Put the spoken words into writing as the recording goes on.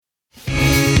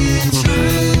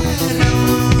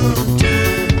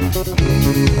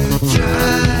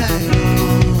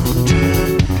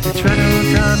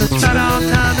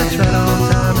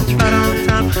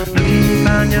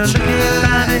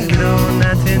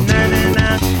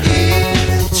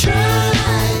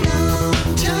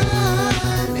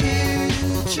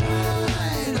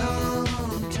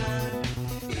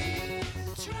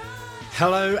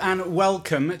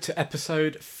welcome to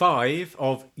episode 5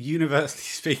 of Universally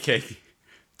Speaking,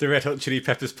 the Red Hot Chili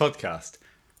Peppers podcast.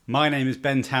 My name is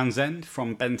Ben Townsend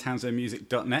from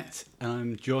bentownsendmusic.net, and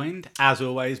I'm joined, as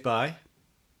always, by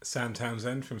Sam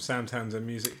Townsend from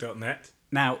samtownsendmusic.net.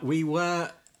 Now, we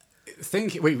were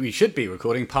thinking we should be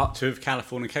recording part 2 of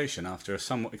Californication after a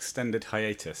somewhat extended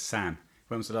hiatus. Sam,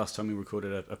 when was the last time we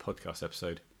recorded a podcast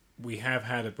episode? We have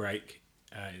had a break.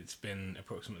 It's been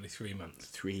approximately 3 months.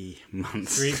 3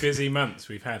 months. 3 busy months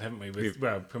we've had, haven't we? With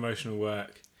promotional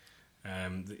work,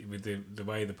 with the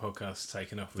way the podcast's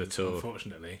taken off. The tour.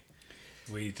 Unfortunately,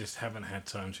 we just haven't had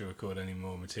time to record any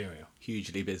more material.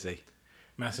 Hugely busy.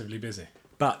 Massively busy.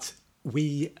 But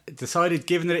we decided,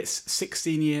 given that it's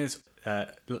 16 years,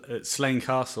 Slane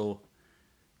Castle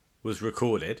was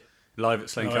recorded, live at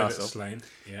Slane Castle,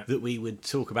 yeah. that we would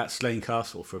talk about Slane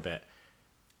Castle for a bit.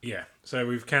 Yeah, so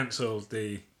we've cancelled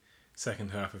the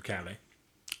second half of Cali.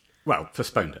 Well,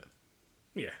 postponed it.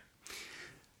 Yeah.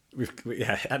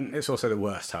 And it's also the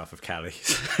worst half of Cali.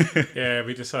 Yeah,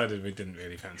 we decided we didn't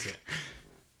really fancy it.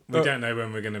 We don't know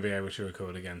when we're going to be able to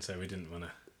record again, so we didn't want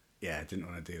to. Yeah, didn't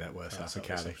want to do that worst half of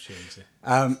Cali. Opportunity.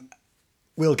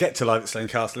 We'll get to live at Slane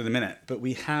Castle in a minute, but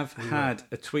we have had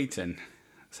a tweet in.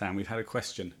 Sam, we've had a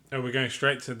question. Oh, we're going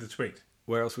straight to the tweet.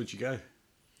 Where else would you go?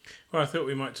 Well, I thought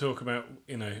we might talk about,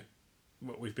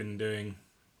 what we've been doing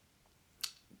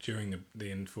during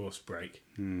the enforced break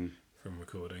from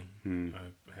recording.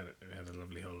 I had a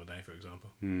lovely holiday, for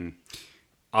example.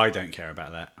 I don't care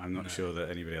about that. I'm not sure that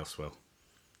anybody else will.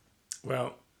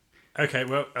 Well, okay,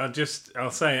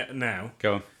 I'll say it now.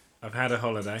 Go on. I've had a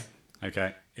holiday.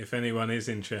 Okay. If anyone is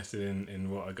interested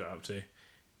in what I got up to,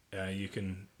 you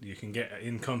can get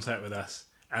in contact with us,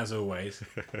 as always,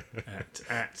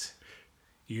 at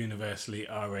Universally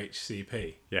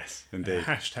RHCP. Yes, indeed.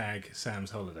 Hashtag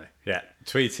Sam's Holiday. Yeah,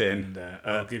 tweet in. And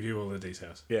I'll give you all the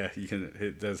details. Yeah, you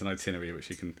can. There's an itinerary which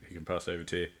he can pass over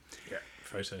to you. Yeah,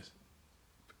 photos.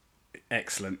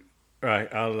 Excellent. Right,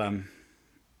 I'm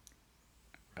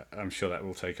sure that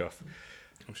will take off.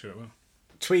 I'm sure it will.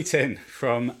 Tweet in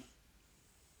from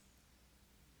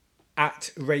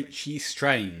at Rachie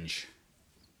Strange.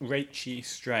 Rachie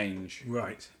Strange.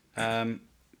 Right.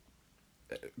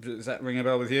 Does that ring a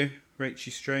bell with you?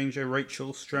 Rachie Strange or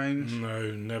Rachel Strange?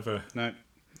 No, never No.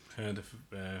 heard of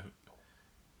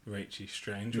Rachie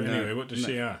Strange. No, Anyway, what does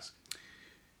she ask?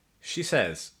 She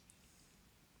says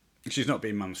she's not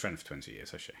been mum's friend for 20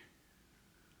 years, has she?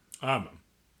 Our mum.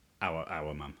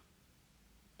 Our mum.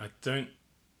 I don't...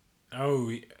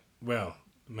 Oh, well,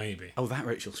 maybe. Oh, that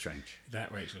Rachel Strange.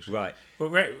 That Rachel Strange. Right. Well,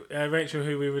 Rachel,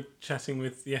 who we were chatting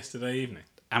with yesterday evening.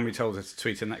 And we told her to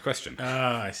tweet in that question.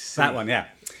 Ah, I see. That one, yeah.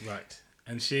 Right.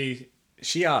 And she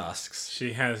asks...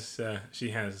 She has asked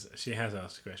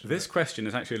a question. This question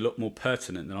is actually a lot more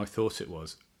pertinent than I thought it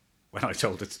was when I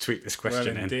told her to tweet this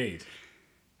question Well, indeed.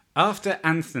 After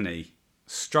Anthony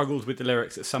struggled with the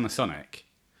lyrics at Summer Sonic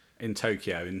in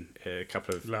Tokyo in a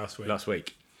couple of... Last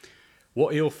week.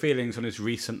 What are your feelings on his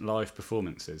recent live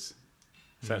performances?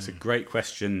 So that's a great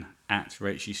question at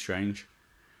Rachie Strange.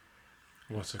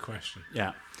 What a question.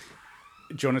 Yeah.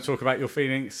 Do you want to talk about your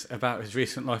feelings about his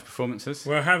recent live performances?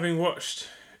 Well, having watched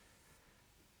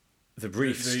the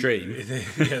brief stream.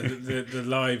 The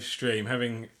live stream,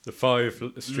 having the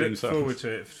 5 streams looked forward to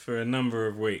it for a number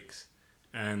of weeks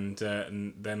and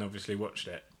then obviously watched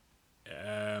it.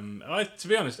 To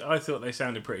be honest, I thought they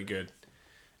sounded pretty good.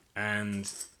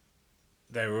 And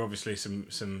there were obviously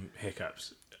some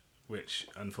hiccups, which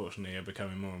unfortunately are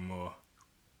becoming more and more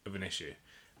of an issue.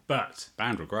 But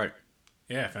band were great.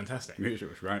 Yeah, fantastic. Music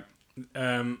was great.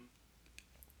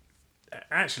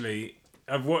 Actually,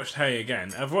 I've watched Hey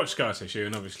again. I've watched Scar Tissue,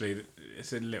 and obviously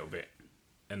it's a little bit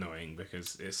annoying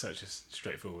because it's such a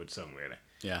straightforward song, really.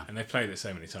 Yeah. And they've played it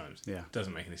so many times. Yeah. It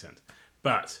doesn't make any sense.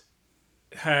 But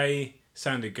Hey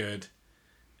sounded good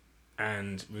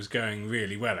and was going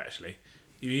really well, actually.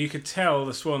 You could tell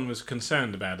the Swan was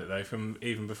concerned about it, though, from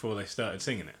even before they started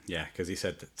singing it. Yeah, because he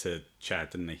said to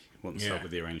Chad, didn't he, once up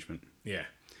with the arrangement. Yeah.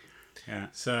 Yeah.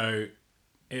 So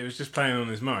it was just playing on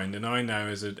his mind, and I know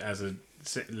as a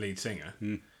lead singer,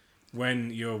 when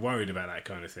you're worried about that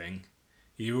kind of thing,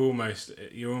 you're almost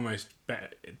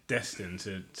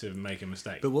destined to make a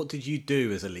mistake. But what did you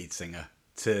do as a lead singer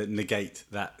to negate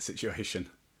that situation?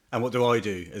 And what do I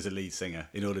do as a lead singer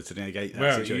in order to negate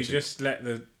that situation?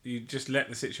 Well, you just let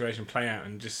the situation play out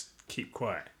and just keep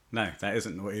quiet. No, that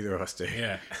isn't what either of us do.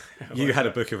 Yeah. You had a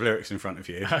book of lyrics in front of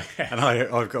you, and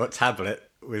I've got a tablet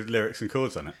with lyrics and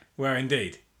chords on it. Well,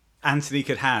 indeed. Anthony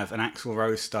could have an Axl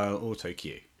Rose style auto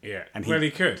cue. Yeah, and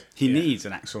he could. He needs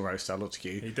an Axl Rose style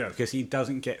autocue. He does, because he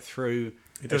doesn't get through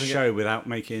a show without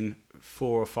making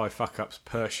 4 or 5 fuck ups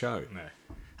per show. No,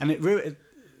 and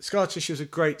Scar Tissue is a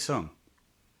great song.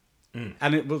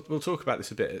 And we'll talk about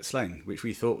this a bit at Slane, which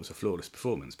we thought was a flawless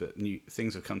performance, but new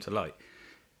things have come to light.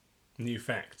 New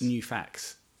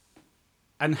facts.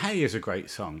 And Hey is a great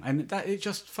song, and that it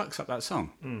just fucks up that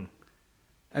song.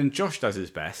 And Josh does his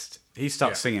best. He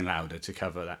starts singing louder to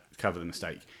cover the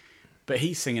mistake, but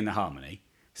he's singing the harmony.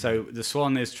 So the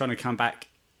Swan is trying to come back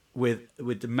with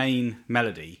the main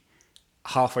melody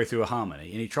halfway through a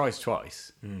harmony, and he tries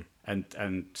twice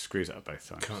and screws it up both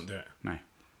times. Can't do it. No,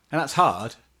 and that's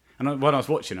hard. And when I was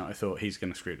watching it, I thought he's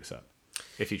going to screw this up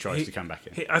if he tries to come back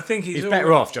in. I think he's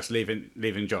better off just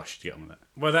leaving Josh to get on with it.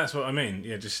 Well, that's what I mean.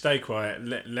 Yeah, just stay quiet,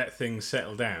 let things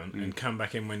settle down, and come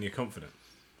back in when you're confident.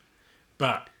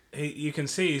 But you can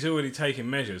see he's already taken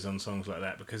measures on songs like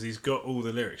that because he's got all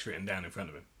the lyrics written down in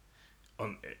front of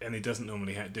him, and he doesn't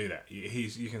normally do that.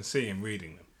 You can see him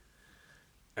reading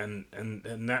them,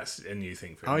 and that's a new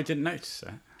thing for him. I didn't notice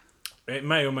that. It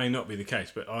may or may not be the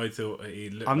case, but I thought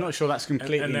he looked. I'm not sure that's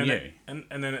completely new. And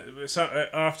then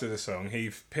after the song,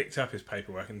 he picked up his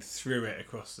paperwork and threw it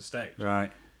across the stage.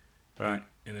 Right.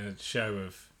 In a show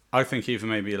of. I think even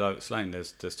maybe like at Slane,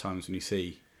 there's times when you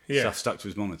see stuff stuck to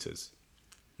his monitors.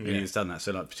 And he's done that,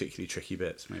 so like particularly tricky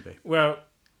bits, maybe. Well,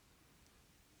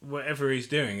 whatever he's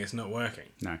doing is not working.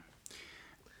 No.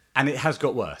 And it has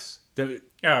got worse.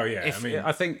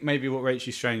 I think maybe what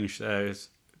Rachel Strange is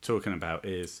talking about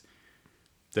is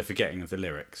the forgetting of the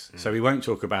lyrics. So we won't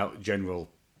talk about general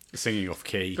singing off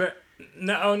key. But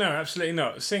no, absolutely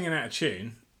not. Singing out of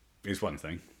tune is one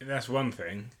thing. That's one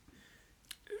thing.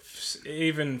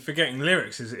 Even forgetting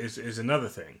lyrics is another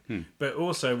thing. But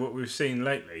also what we've seen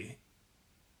lately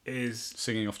is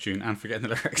singing off tune and forgetting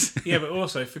the lyrics. Yeah, but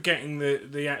also forgetting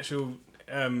the actual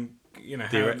how the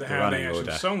actual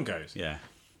order. Song goes. Yeah,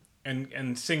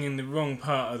 and singing the wrong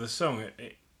part of the song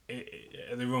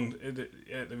at the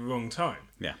wrong time.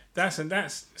 Yeah,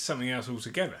 that's something else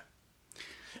altogether.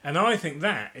 And I think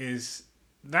that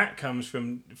comes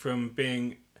from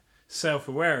being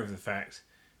self-aware of the fact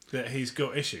that he's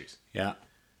got issues. Yeah,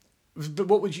 but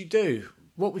what would you do?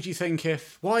 What would you think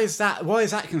if? Why is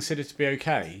that considered to be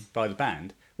okay by the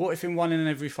band? What if in 1 in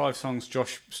every 5 songs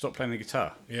Josh stopped playing the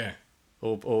guitar? Yeah,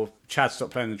 or Chad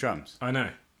stopped playing the drums? I know.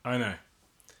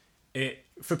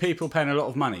 For people paying a lot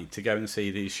of money to go and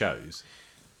see these shows,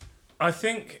 I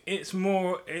think it's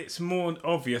more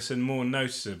obvious and more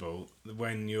noticeable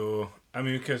when you're.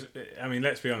 Because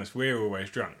let's be honest, we're always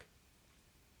drunk.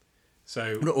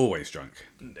 So we're not always drunk.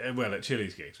 Well, at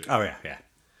Chili's gigs. Oh yeah.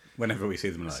 Whenever we see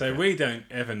them live. So we don't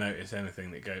ever notice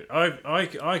anything that goes.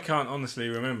 I can't honestly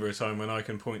remember a time when I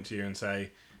can point to you and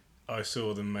say I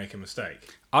saw them make a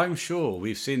mistake. I'm sure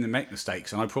we've seen them make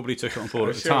mistakes, and I probably took it on board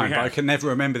at the time, but I can never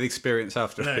remember the experience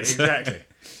afterwards. No, exactly.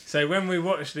 So when we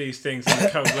watch these things in the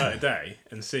cold light of day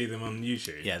and see them on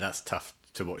YouTube, yeah, that's tough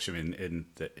to watch them in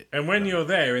the. And when you're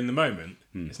there in the moment,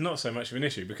 it's not so much of an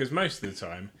issue because most of the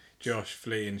time, Josh,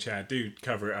 Flea, and Chad do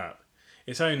cover it up.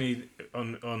 It's only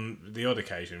on the odd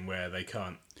occasion where they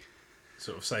can't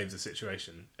sort of save the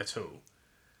situation at all.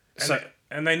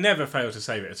 And they never fail to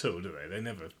save it at all, do they? They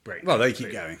never break. Well, they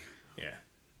keep going. Yeah.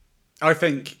 I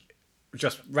think,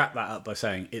 just wrap that up by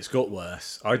saying it's got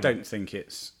worse. I don't think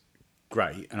it's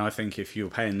great. And I think if you're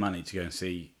paying money to go and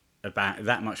see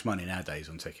that much money nowadays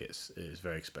on tickets is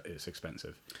it's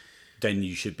expensive, then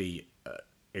you should be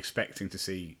expecting to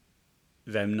see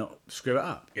them not screw it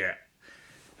up. Yeah.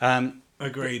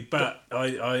 Agreed, but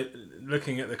I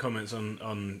looking at the comments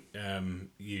on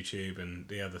YouTube and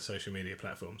the other social media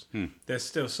platforms, there's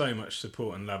still so much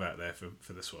support and love out there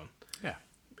for the Swan. Yeah,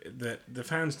 the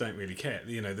fans don't really care.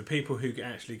 The people who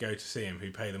actually go to see him, who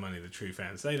pay the money, the true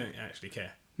fans, they don't actually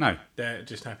care. No, they're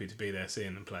just happy to be there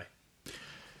seeing them play.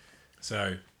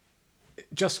 So,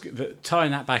 just tying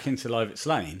that back into Live at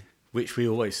Slane, which we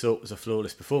always thought was a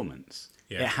flawless performance.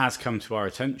 Yeah. It has come to our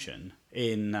attention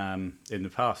in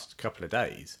the past couple of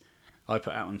days. I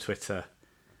put out on Twitter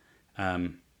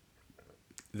that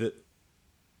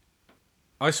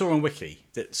I saw on Wiki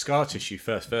that Scar Tissue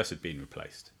first verse had been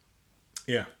replaced.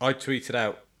 Yeah. I tweeted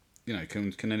out,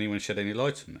 can anyone shed any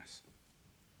light on this?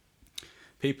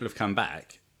 People have come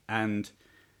back and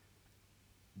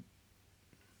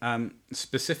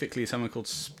specifically someone called,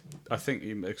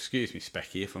 excuse me,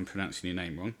 Specky, if I'm pronouncing your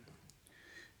name wrong,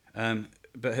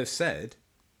 but has said,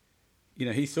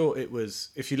 he thought it was,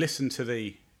 if you listen to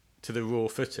the raw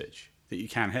footage that you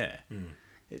can hear,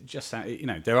 it just sounds,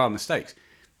 there are mistakes.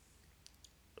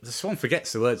 The Swan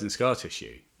forgets the words in Scar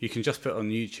Tissue. You can just put it on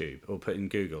YouTube or put in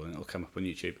Google and it'll come up on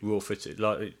YouTube. Raw footage,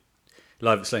 live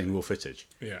at Slane, raw footage.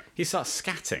 Yeah. He starts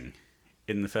scatting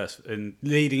in the first, and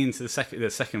leading into the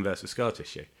second verse of Scar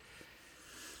Tissue.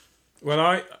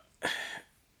 Well,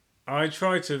 I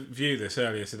tried to view this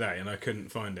earlier today and I couldn't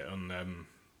find it on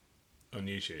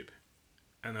YouTube,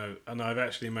 and I've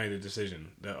actually made a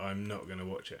decision that I'm not going to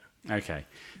watch it. Okay.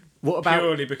 What about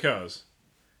purely because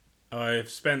I've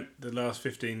spent the last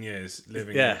 15 years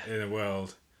living in a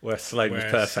world where Slane was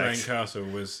perfect. Slane Castle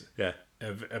was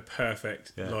a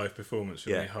perfect live performance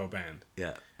from the whole band.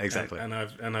 Yeah, exactly. And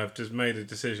I've just made a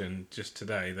decision just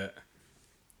today that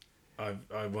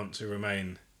I want to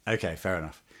remain. Okay, fair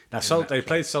enough. Now, they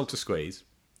played Soul to Squeeze.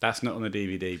 That's not on the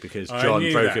DVD because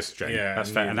John broke a string. Yeah, that's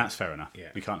fair, and that's fair enough. Yeah.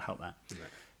 We can't help that.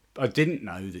 No. I didn't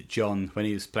know that John, when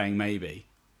he was playing Maybe,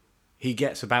 he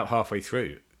gets about halfway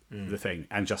through the thing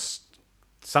and just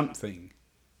something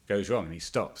goes wrong and he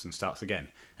stops and starts again.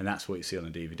 And that's what you see on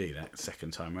the DVD that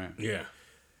second time round. Yeah.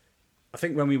 I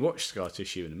think when we watch Scar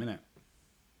Tissue in a minute,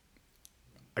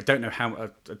 I don't know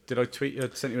how. Did I tweet? I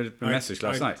sent you a message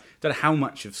last night. I don't know how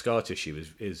much of Scar Tissue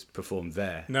is performed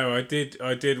there. No, I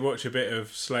did watch a bit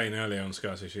of Slane earlier on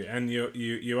Scar Tissue, and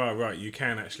you are right. You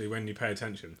can actually, when you pay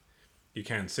attention, you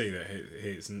can see that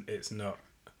it's not.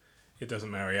 It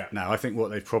doesn't marry up. No, I think what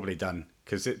they've probably done,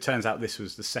 because it turns out this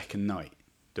was the second night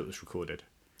that was recorded.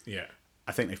 Yeah.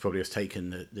 I think they've probably just taken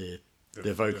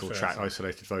the vocal track,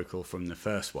 isolated vocal from the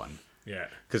first one. Yeah,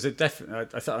 because it definitely.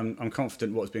 I thought I'm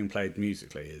confident what's being played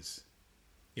musically is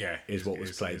what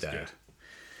was played there.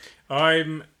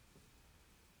 Good.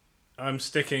 I'm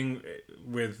sticking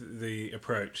with the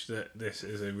approach that this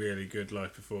is a really good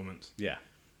live performance. Yeah,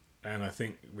 and I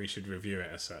think we should review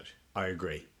it as such. I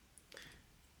agree.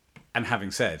 And having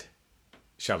said,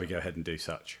 shall we go ahead and do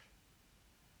such?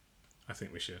 I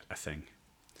think we should. A thing.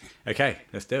 Okay,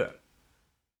 let's do it.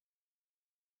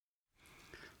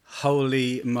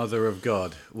 Holy Mother of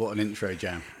God, what an intro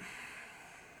jam.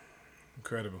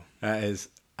 Incredible. That is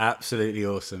absolutely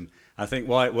awesome. I think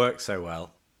why it works so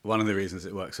well, one of the reasons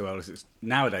it works so well is it's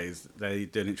nowadays they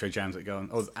do intro jams that go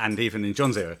on, and even in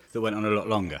John's era, that went on a lot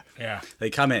longer. Yeah. They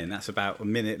come in, that's about a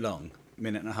minute long,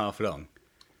 minute and a half long.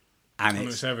 And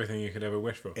it's everything you could ever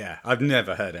wish for. Yeah, I've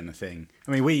never heard anything.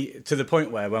 I mean, to the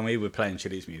point where when we were playing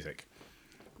Chili's music,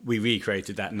 we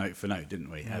recreated that note for note,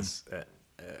 didn't we? As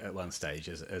at one stage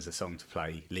as a song to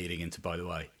play leading into By the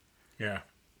Way. Yeah.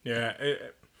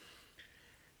 It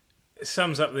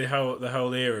sums up the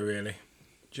whole era really.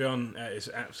 John at his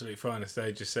absolute finest,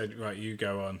 they just said, right, you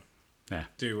go on. Yeah.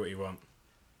 Do what you want.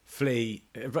 Flea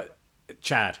and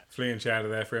Chad are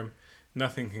there for him.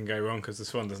 Nothing can go wrong because the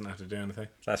Swan doesn't have to do anything.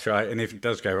 That's right. And if it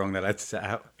does go wrong, they'll edit it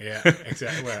out. Yeah,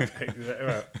 exactly.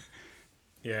 Well,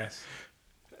 yes.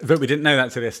 But we didn't know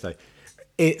that till yesterday.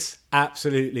 It's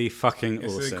absolutely fucking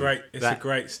awesome. It's a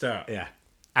great start. Yeah.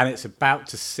 And it's about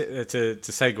to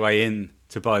segue in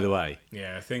to By the Way.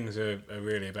 Yeah, things are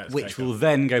really about to which will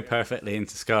then go perfectly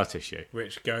into Scar Tissue.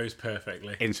 Which goes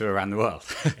perfectly. Into Around the World.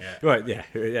 Yeah. Right, yeah.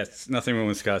 Yes, nothing wrong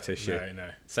with Scar Tissue. No.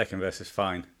 Second verse is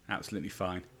fine. Absolutely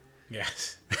fine.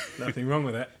 Yes. Nothing wrong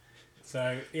with it.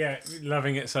 So, yeah,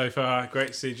 loving it so far. Great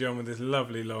to see John with his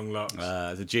lovely long locks.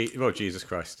 Jesus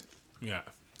Christ. Yeah.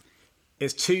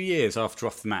 It's 2 years after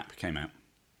Off the Map came out.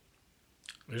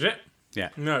 Is it? Yeah.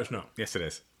 No, it's not. Yes, it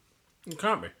is. It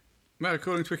can't be. Well,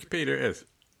 according to Wikipedia, it is.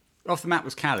 Off the Map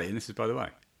was Cali, and this is By the Way.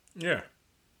 Yeah.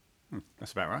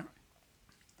 That's about right.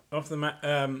 Off the Map...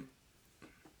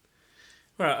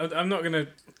 well, I'm not going to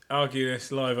argue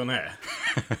this live on air.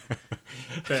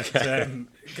 But,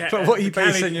 but what are you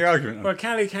basing your argument on? Well,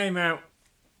 Cali came out...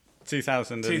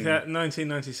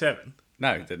 1997.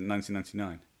 No, it didn't.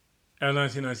 1999. Oh,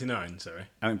 1999, sorry.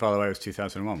 I think, by the way, it was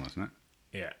 2001, wasn't it?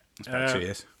 Yeah. It's about 2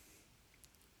 years.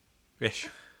 Ish.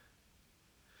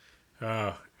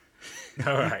 Oh.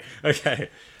 All right.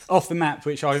 Okay. Off the Map,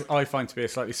 which I find to be a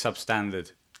slightly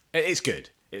substandard. It's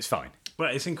good. It's fine.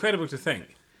 But it's incredible to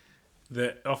think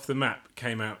that Off the Map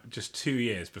came out just 2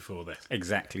 years before this.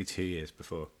 Exactly 2 years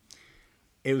before.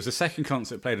 It was the second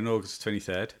concert played on August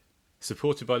 23rd,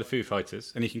 supported by the Foo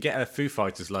Fighters, and you can get a Foo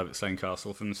Fighters live at Slane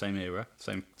Castle from the same era,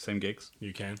 same gigs.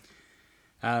 You can.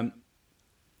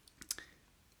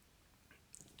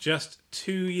 Just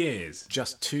 2 years.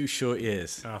 Just 2 short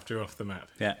years after Off the Map.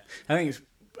 Yeah, I think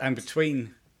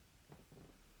between.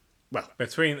 I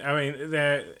mean,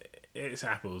 it's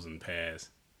apples and pears.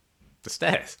 The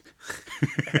stairs.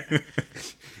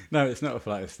 No, it's not a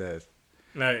flight of stairs.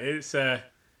 No, it's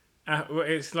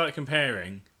like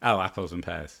comparing. Oh, apples and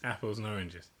pears. Apples and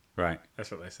oranges. Right.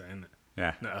 That's what they say, isn't it?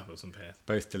 Yeah. Not apples and pears.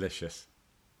 Both delicious.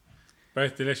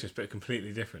 Both delicious, but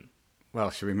completely different.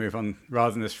 Well, should we move on?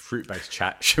 Rather than this fruit-based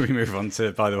chat, should we move on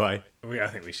to By the Way? I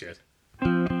think we should.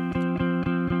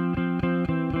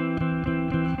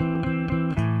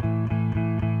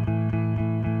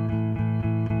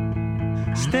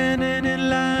 Standing in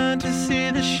line to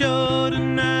see the show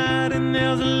tonight, and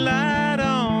there's a light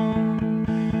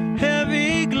on,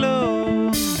 heavy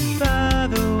glow. By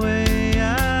the way,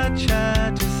 I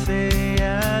tried to say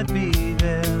I'd be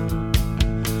there,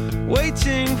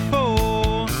 waiting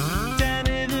for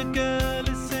Danny the girl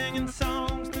is singing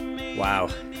songs to me. Wow.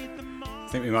 I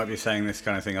think we might be saying this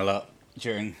kind of thing a lot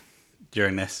during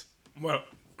this. Well,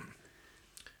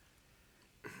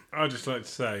 I'd just like to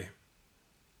say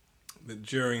that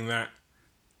during that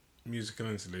musical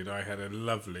interlude, I had a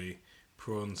lovely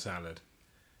prawn salad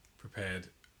prepared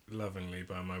lovingly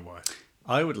by my wife.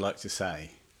 I would like to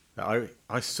say that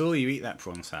I saw you eat that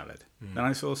prawn salad, and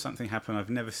I saw something happen I've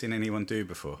never seen anyone do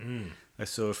before. I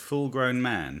saw a full-grown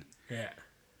man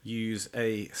use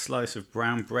a slice of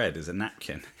brown bread as a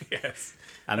napkin. Yes.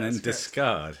 And then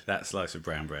discard that slice of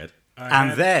brown bread.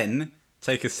 Then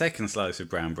take a second slice of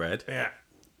brown bread. Yeah.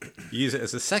 Use it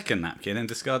as a second napkin and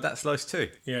discard that slice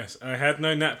too. Yes, I had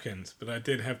no napkins, but I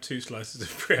did have 2 slices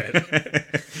of bread.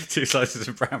 2 slices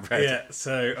of brown bread. Yeah,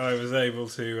 so I was able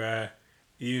to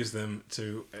use them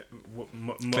to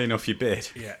clean off your beard.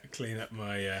 Yeah, clean up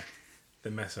my the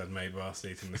mess I'd made whilst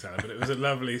eating the salad. But it was a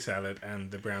lovely salad,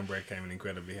 and the brown bread came in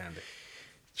incredibly handy.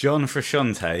 John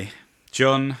Frusciante.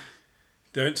 John.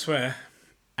 Don't swear.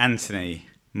 Anthony.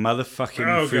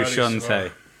 Motherfucking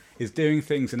Frusciante. Is doing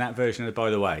things in that version of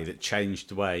By the Way that changed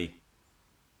the way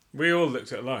we all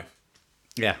looked at life.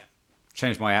 Yeah.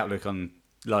 Changed my outlook on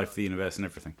life, the universe and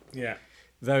everything. Yeah.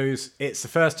 It's the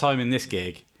first time in this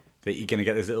gig that you're going to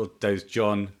get those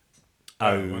John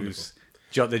O's,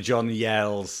 the John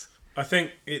yells. I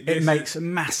think it makes a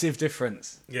massive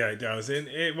difference. Yeah, it does.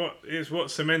 It's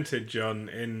what cemented John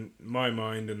in my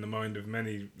mind and the mind of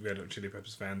many Red Hot Chili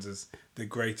Peppers fans as the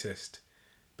greatest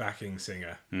backing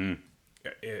singer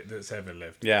that's ever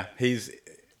lived. Yeah, he's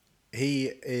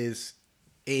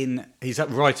up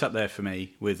right up there for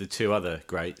me with the 2 other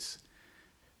greats.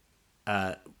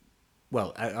 I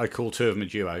call 2 of them a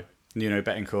duo: Nuno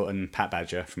Bettencourt and Pat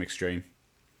Badger from Extreme,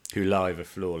 who live are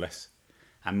flawless,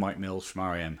 and Mike Mills from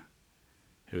R.E.M.,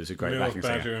 who was a great backing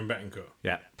singer. Badger and Bettencourt.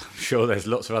 Yeah, I'm sure there's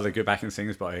lots of other good backing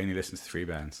singers, but I only listen to 3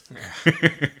 bands.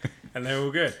 And they're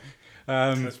all good.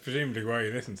 That's presumably why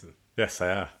you listen to them. Yes, they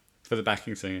are, for the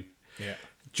backing singing. Yeah.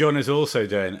 John is also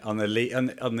doing on the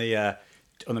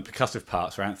percussive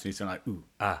parts where Anthony's doing like ooh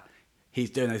ah. He's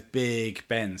doing those big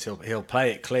bends. He'll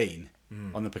play it clean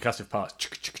on the percussive parts,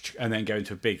 and then go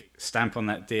into a big stamp on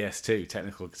that DS2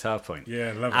 technical guitar point.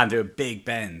 Yeah, love it. And do a big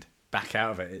bend back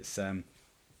out of it.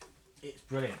 It's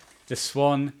brilliant. The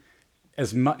Swan,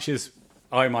 as much as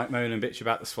I might moan and bitch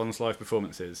about the Swan's live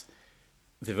performances,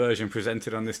 the version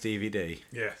presented on this DVD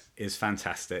is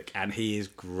fantastic, and he is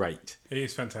great. He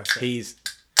is fantastic.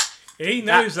 He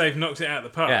knows they've knocked it out of the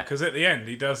park, because at the end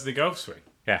he does the golf swing.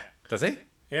 Yeah. Does he?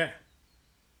 Yeah.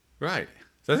 Right.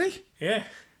 Does he? Yeah.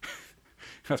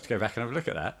 I'll have to go back and have a look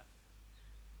at that.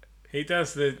 He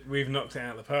does we've knocked it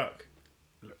out of the park.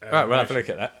 Right, we'll have a look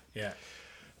at that. Yeah.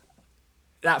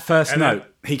 That first note,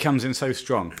 he comes in so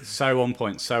strong, so on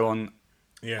point, so on...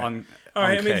 Yeah. On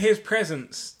I mean, his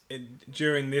presence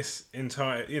during this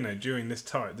entire, during this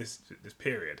time, this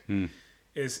period,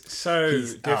 is so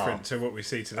different to what we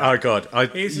see today. Oh God,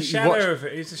 he's a shadow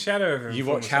of him. You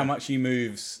watch how much he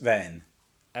moves then.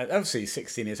 Obviously, he's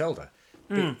 16 years older.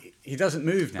 But he doesn't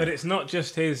move now. But it's not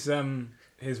just his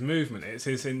movement; it's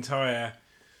his entire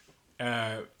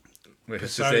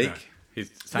persona.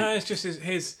 Physique. No, it's just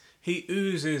his. He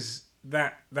oozes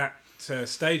that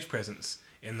stage presence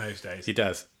in those days. He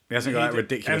does. He hasn't got that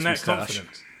ridiculous and that moustache.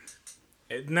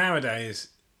 confidence. Nowadays,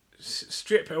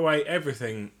 strip away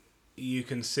everything, you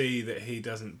can see that he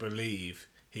doesn't believe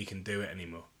he can do it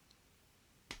anymore.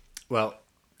 Well,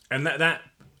 and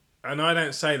and I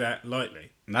don't say that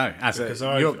lightly. No,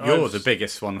 you're the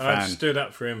biggest Swan fan. I've stood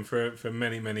up for him for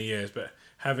many, many years, but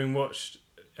having watched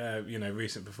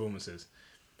recent performances,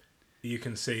 you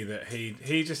can see that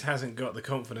he just hasn't got the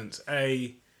confidence,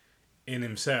 A, in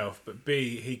himself, but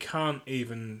B, he can't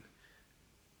even...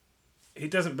 He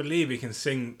doesn't believe he can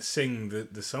sing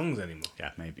the songs anymore.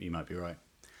 Yeah, maybe you might be right.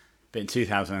 But in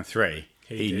 2003,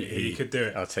 he could do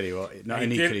it. I'll tell you what, not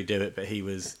only could he do it, but he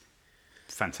was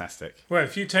fantastic. Well,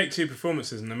 if you take 2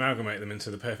 performances and amalgamate them into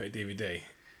the perfect DVD,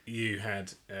 you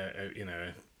had,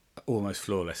 almost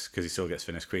flawless, because he still gets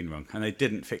Finished Queen wrong, and they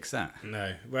didn't fix that.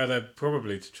 No, well, they're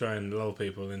probably to try and lull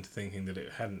people into thinking that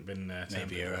it hadn't been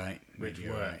maybe you're right. Which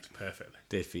worked perfectly.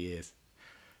 Did for years.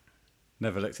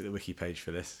 Never looked at the wiki page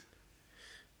for this.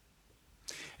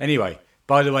 Anyway,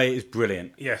 By the Way is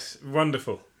brilliant. Yes,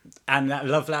 wonderful. And I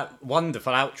love that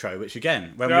wonderful outro, which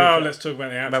again... let's talk about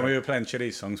the outro. When we were playing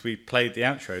Chili's songs, we played the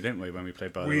outro, didn't we, when we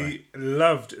played By the Way? We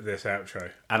loved this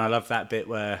outro. And I love that bit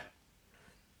where...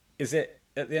 Is it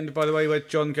at the end of By the Way where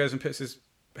John goes and puts his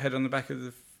head on the back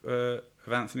of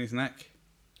Anthony's neck?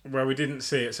 Well, we didn't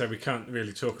see it, so we can't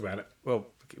really talk about it. Well,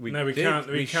 we can't.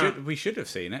 We should have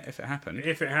seen it if it happened.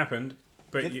 If it happened.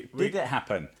 But did it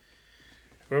happen?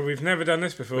 Well, we've never done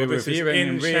this before. We're this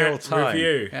reviewing is in real time.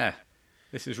 Review. Yeah.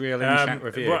 This is real in-chat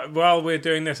review. While we're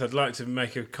doing this, I'd like to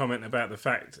make a comment about the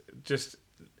fact just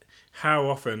how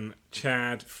often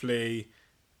Chad, Flea,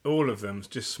 all of them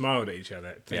just smiled at each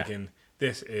other, thinking,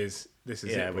 "This is it."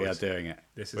 Yeah, we are doing it.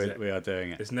 This is it. We are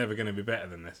doing it. It's never going to be better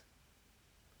than this.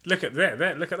 Look at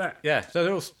there. Look at that. Yeah, so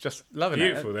they're all just loving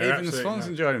Beautiful, it. they're Even the Swan's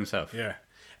enjoying himself. Yeah,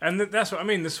 and that's what I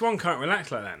mean. The Swan can't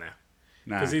relax like that now.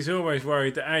 Because he's always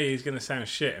worried that A, he's going to sound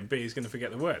shit, and B, he's going to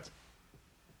forget the words.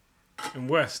 And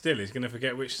worse still, he's going to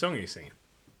forget which song he's singing.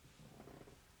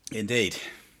 Indeed.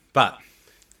 But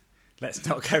let's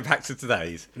not go back to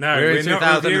today's. No, we're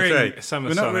not reviewing Summer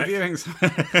We're not reviewing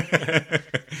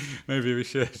Maybe we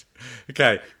should.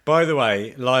 Okay, By the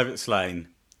Way, live at Slane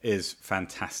is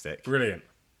fantastic. Brilliant.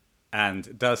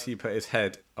 And does he put his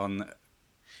head on...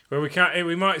 Well, we can't.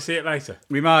 We might see it later.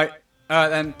 We might. All right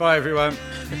then, bye everyone.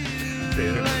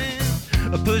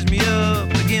 Push me up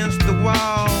against the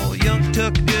wall. Young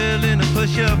tuck girl in a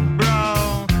push-up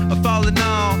bra. Falling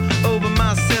all over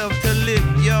myself to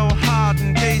lift your heart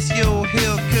in case you're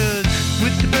held. 'Cause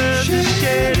with the birds you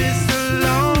shed, it's a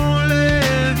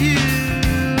lonely view.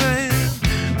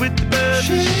 With the birds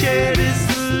you shed, it's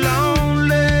a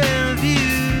lonely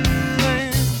view.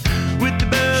 With the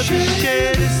birds you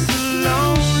shed, it's a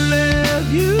lonely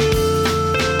view.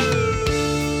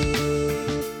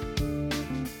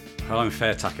 I'm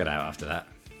fair tuckered out after that.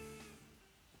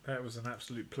 That was an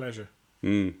absolute pleasure.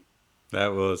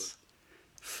 That was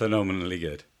phenomenally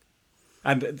good.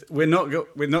 And we're not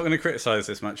going to criticise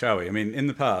this much, are we? I mean, in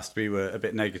the past we were a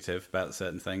bit negative about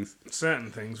certain things.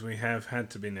 Certain things we have had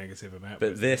to be negative about,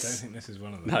 but this, I don't think this is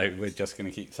one of them. No, we're just going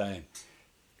to keep saying.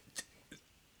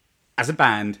 As a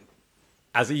band,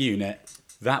 as a unit,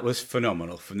 that was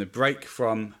phenomenal. From the break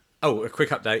from... Oh, a quick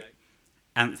update.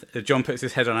 John puts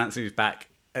his head on Anthony's back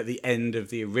at the end of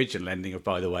the original ending of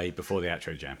By the Way before the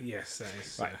outro jam. Yes, that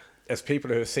is... Right. As people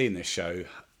who have seen this show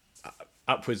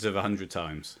upwards of 100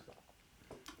 times,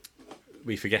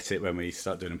 we forget it when we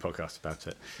start doing a podcast about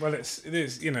it. Well, it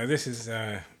is. This is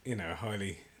a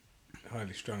highly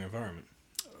strung environment.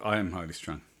 I am highly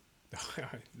strung.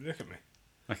 Look at me.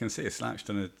 I can see you slouched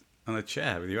on a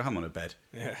chair with your arm on a bed.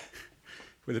 Yeah.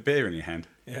 With a beer in your hand.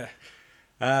 Yeah.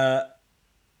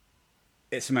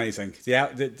 It's amazing.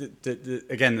 Again,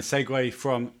 the segue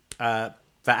from that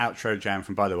outro jam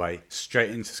from By the Way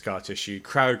straight into Scar Tissue.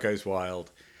 Crowd goes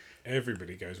wild.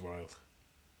 Everybody goes wild.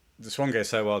 The Swan goes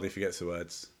so wild he forgets the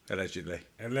words. Allegedly,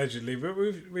 but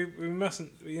we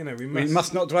mustn't. We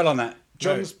must not dwell on that.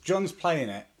 John's playing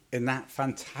it in that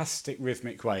fantastic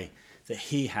rhythmic way that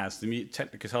he has. The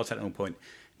guitar technical point,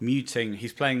 muting.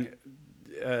 He's playing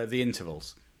the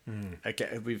intervals.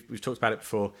 Again, we've talked about it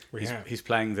before. He's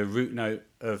playing the root note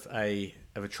of a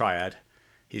triad.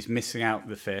 He's missing out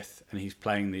the fifth, and he's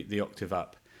playing the octave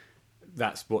up.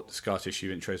 That's what the Scar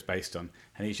Tissue intro is based on,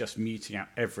 and he's just muting out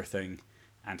everything,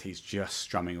 and he's just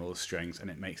strumming all the strings, and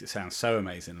it makes it sound so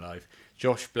amazing live.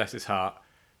 Josh, bless his heart,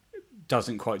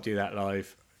 doesn't quite do that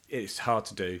live. It's hard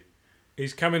to do.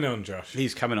 He's coming on, Josh.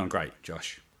 He's coming on great,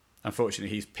 Josh.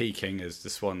 Unfortunately, he's peaking as the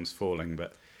Swan's falling,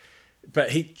 but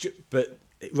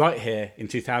right here in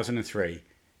 2003,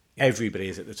 everybody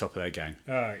is at the top of their game.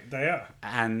 They are.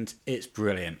 And it's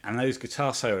brilliant. And those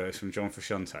guitar solos from John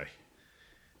Frusciante.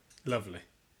 Lovely.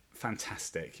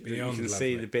 Fantastic. Beyond you can lovely.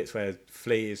 see the bits where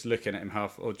Flea is looking at him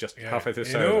halfway through the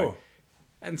solo.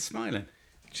 And smiling.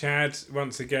 Chad,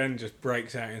 once again, just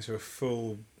breaks out into a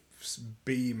full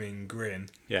beaming grin.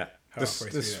 Yeah. The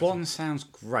Swan sounds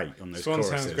great on those choruses.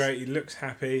 Swan sounds great. He looks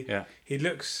happy. Yeah. He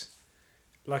looks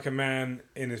like a man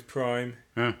in his prime.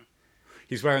 Yeah.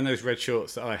 He's wearing those red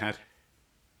shorts that I had.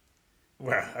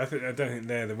 Well, I don't think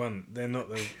they're the one. They're not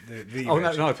the Oh,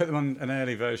 no, I put them on an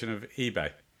early version of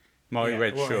eBay.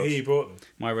 Red shorts. He bought them.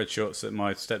 My red shorts that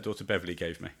my stepdaughter Beverly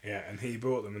gave me. Yeah, and he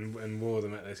bought them and wore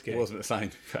them at this gig. It wasn't the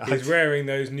same. He's wearing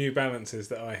those New Balances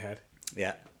that I had.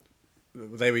 Yeah.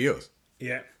 They were yours.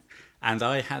 Yeah. And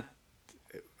I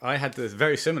had the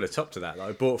very similar top to that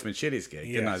I bought from a Chili's gig.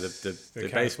 Yes, you know, the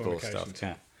baseball stuff.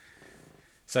 Yeah.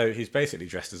 So he's basically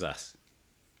dressed as us.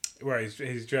 Well,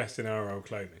 he's dressed in our old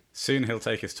clothing. Soon he'll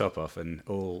take his top off and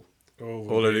all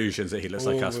all illusions that he looks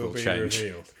like us will be change.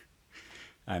 revealed.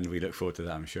 And we look forward to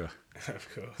that, I'm sure. Of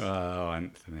course. Oh,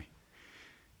 Anthony.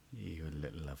 You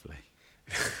little lovely.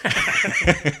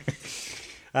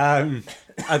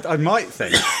 I might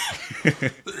think...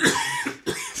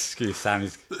 Excuse Sam,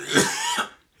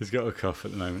 he's got a cough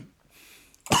at the moment.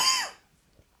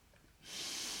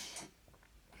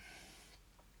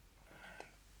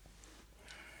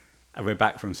 And we're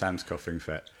back from Sam's coughing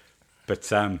fit.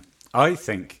 But I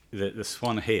think that the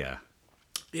Swan here,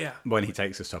 when he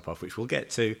takes his top off, which we'll get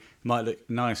to, might look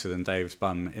nicer than Dave's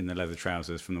bum in the leather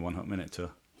trousers from the One Hot Minute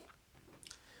tour.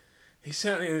 He's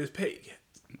certainly at his peak.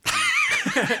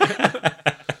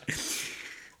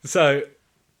 So,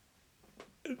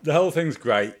 the whole thing's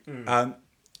great.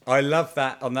 I love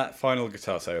that on that final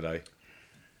guitar solo,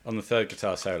 on the third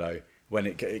guitar solo, when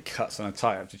it cuts on a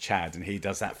tight up to Chad and he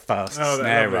does that fast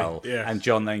snare roll. Yeah. And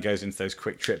John then goes into those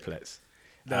quick triplets.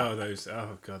 Oh,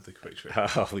 God, the quick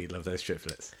triplets. Oh, we love those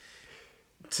triplets.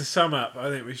 To sum up, I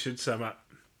think we should sum up.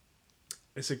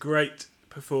 It's a great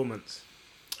performance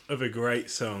of a great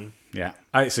song. Yeah,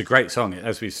 it's a great song.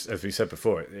 As we said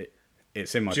before,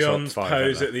 it's in my John's top 5. John's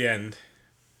pose ever. at the end.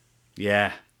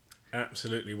 Yeah.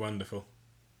 Absolutely wonderful.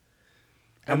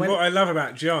 And what I love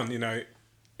about John,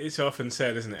 it's often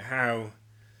said, isn't it, how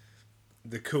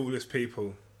the coolest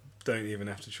people don't even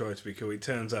have to try to be cool. He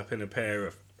turns up in a pair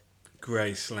of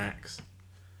grey slacks.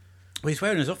 Well, he's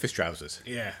wearing his office trousers.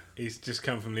 Yeah, he's just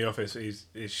come from the office. His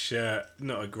shirt,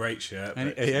 not a great shirt,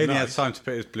 And but he only nice. has time to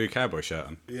put his blue cowboy shirt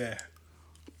on. Yeah.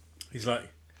 He's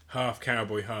like half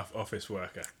cowboy, half office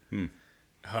worker.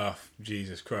 Half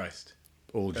Jesus Christ.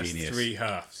 All That's genius. 3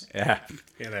 halves. Yeah.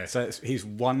 So, he's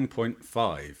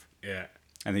 1.5. yeah.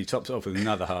 And he tops it off with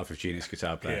another half of genius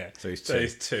guitar player. Yeah. So he's 2.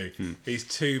 He's 2. He's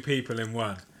 2 people in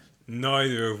one.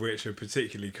 Neither of which are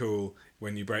particularly cool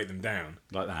when you break them down.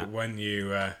 Like that. But when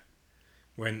you...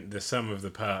 when the sum of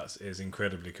the parts is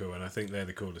incredibly cool, and I think they're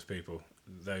the coolest people.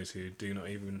 Those who do not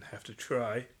even have to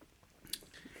try.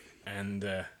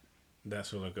 And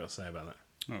that's all I've got to say about that.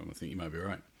 Oh, I think you might be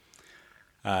right.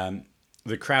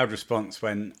 The crowd response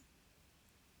when,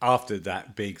 after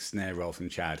that big snare roll from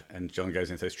Chad, and John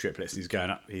goes into those triplets and he's going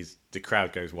up, the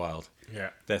crowd goes wild. Yeah.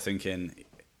 They're thinking,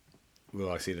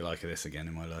 will I see the like of this again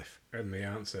in my life? And the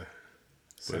answer,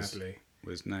 sadly,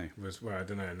 Was no. well, I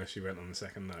don't know, unless you went on the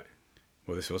second night.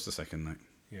 Well, this was the second night.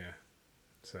 Yeah.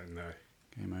 So, no.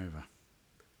 Game over.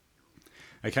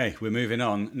 Okay, we're moving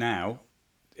on now.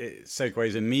 It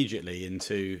segues immediately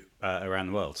into Around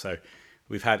the World. So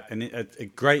we've had a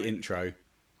great intro,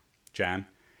 Jam,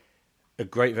 a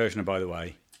great version of By the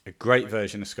Way, a great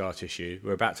version of Scar Tissue.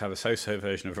 We're about to have a so-so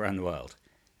version of Around the World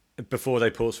before they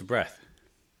pause for breath.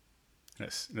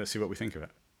 Let's see what we think of it.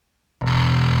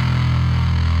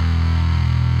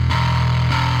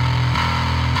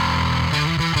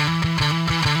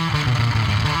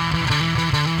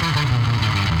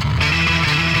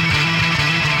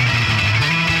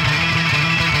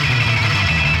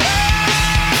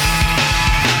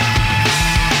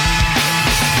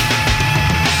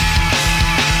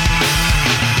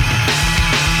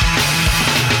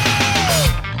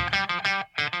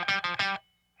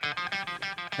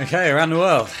 Okay, Around the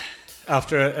World.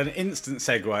 After an instant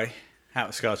segue out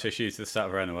of Scar Tissue to the start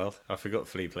of Around the World, I forgot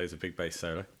Flea plays a big bass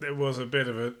solo. There was a bit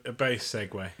of a bass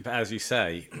segue. But as you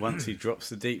say, once he drops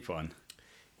the deep one,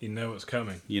 You know what's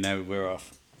coming. you know we're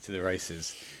off to the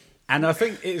races. And I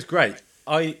think it is great.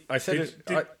 I said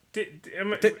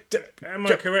Am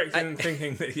I correct in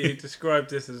thinking that you described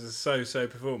this as a so-so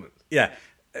performance? yeah.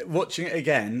 Watching it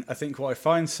again, I think what I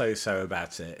find so-so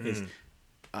about it is,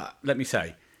 let me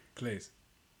say, Please.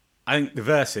 I think the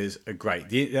verses are great.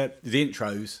 The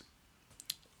intros,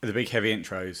 the big heavy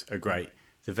intros are great.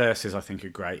 The verses I think are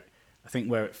great. I think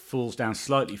where it falls down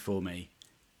slightly for me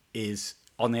is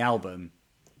on the album,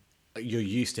 you're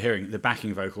used to hearing the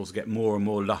backing vocals get more and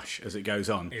more lush as it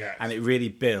goes on. Yes. And it really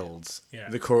builds. Yeah.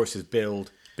 The choruses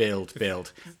build.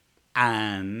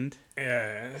 And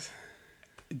Yes.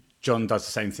 John does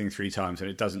the same thing 3 times and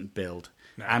it doesn't build.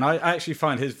 No. And I actually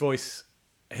find his voice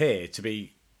here to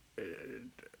be...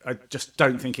 I just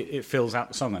don't think it fills out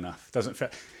the song enough. Doesn't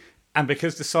fit. And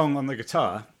because the song on the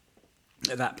guitar,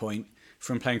 at that point,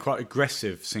 from playing quite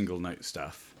aggressive single note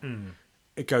stuff,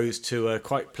 it goes to a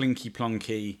quite plinky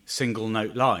plonky single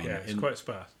note line. Yeah, it's quite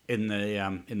sparse. In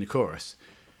the chorus,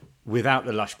 without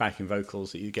the lush backing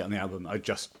vocals that you get on the album.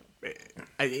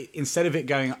 Instead of it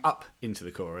going up into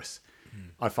the chorus,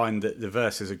 I find that the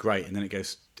verses are great, and then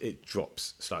it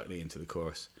drops slightly into the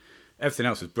chorus. Everything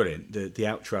else is brilliant. The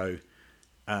outro.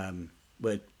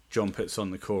 Where John puts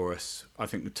on the chorus, I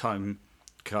think the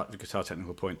guitar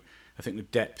technical point, I think the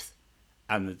depth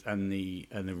and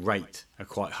the rate are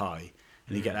quite high,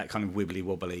 and you get that kind of wibbly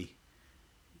wobbly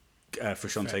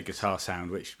Frusciante guitar sound,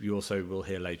 which you also will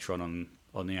hear later on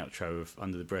the outro of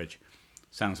Under the Bridge.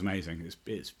 Sounds amazing.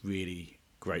 It's really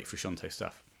great Frusciante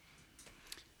stuff.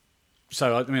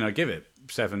 So I give it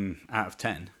 7 out of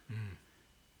 10,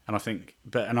 and I think,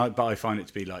 but I find it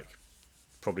to be like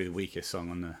probably the weakest song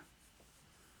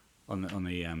on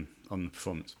the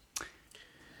performance.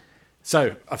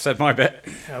 So I've said my bit.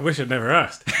 I wish I'd never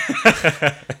asked.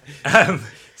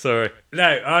 Sorry.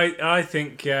 No, I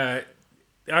think I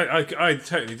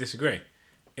totally disagree.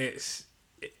 It's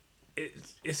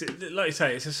like you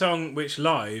say, it's a song which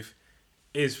live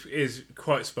is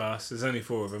quite sparse. There's only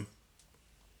 4 of them.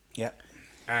 Yeah.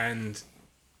 And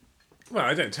well,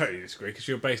 I don't totally disagree because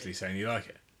you're basically saying you like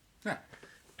it. Yeah.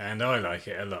 And I like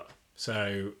it a lot.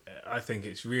 So I think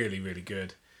it's really, really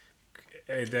good.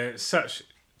 There's such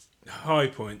high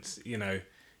points,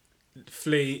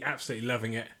 Flea absolutely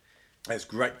loving it. It's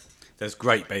great. There's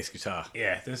great bass guitar.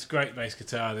 Yeah, there's great bass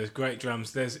guitar, there's great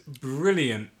drums, there's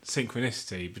brilliant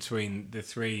synchronicity between the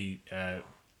 3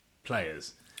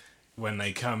 players when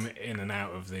they come in and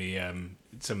out of the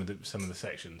some of the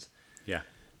sections. Yeah.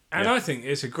 And I think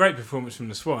it's a great performance from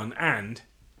the Swan, and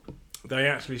they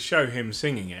actually show him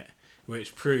singing it,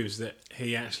 which proves that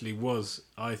he actually was,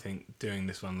 I think, doing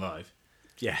this one live.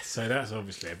 Yes. So that's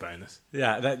obviously a bonus.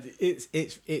 Yeah,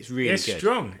 it's really It's good.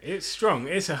 strong. It's strong.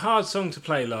 It's a hard song to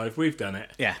play live. We've done it.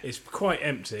 Yeah. It's quite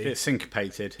empty. It's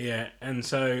syncopated. Yeah, and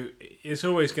so it's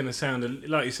always going to sound,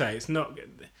 like you say, it's not.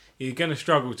 You're going to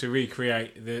struggle to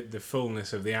recreate the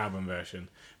fullness of the album version.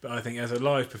 But I think as a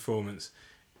live performance,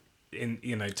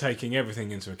 taking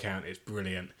everything into account, it's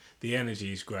brilliant. The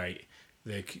energy is great.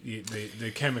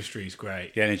 The chemistry is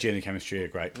great. The energy and the chemistry are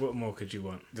great. What more could you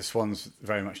want? The Swan's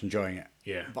very much enjoying it.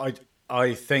 Yeah. But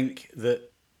I think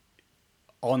that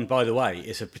By the Way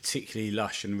is a particularly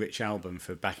lush and rich album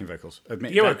for backing vocals. Of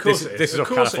course it is. This is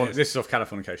off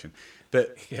Californication.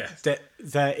 But Yes.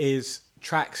 there is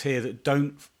tracks here that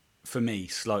don't, for me,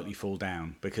 slightly fall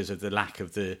down because of the lack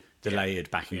of the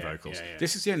layered backing vocals. Yeah.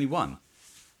 This is the only one.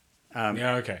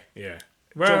 Yeah, okay, yeah.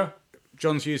 Well,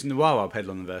 John's using the wah-wah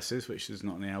pedal on the verses, which is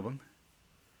not on the album.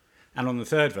 And on the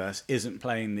third verse, isn't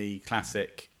playing the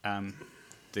classic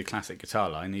guitar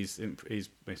line. He's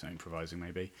not improvising,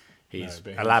 maybe. He's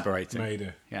elaborating.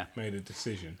 Made a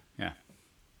decision. Yeah.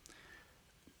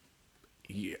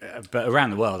 But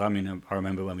around the world, I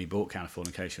remember when we bought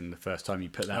Californication the first time you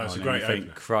put that on, it's a and great you think,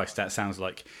 opener. Christ, that sounds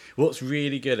like... What's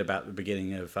really good about the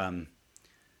beginning of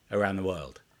Around the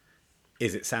World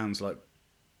is it sounds like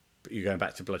you're going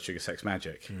back to Blood Sugar Sex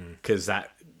Magik, because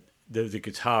the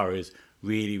guitar is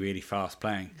really, really fast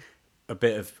playing. A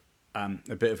bit of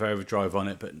overdrive on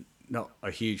it, but not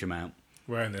a huge amount.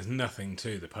 Well, and there's nothing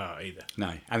to the part either.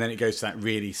 No, and then it goes to that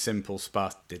really simple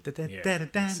sparse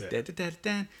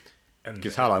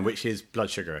guitar line, which is Blood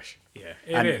Sugarish. Yeah,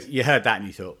 it is. You heard that and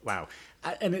you thought, wow.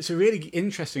 And it's a really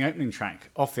interesting opening track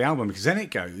off the album, because then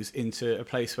it goes into a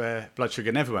place where Blood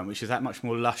Sugar never went, which is that much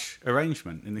more lush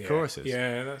arrangement in the choruses.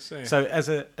 Yeah, that's it. So as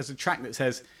a track that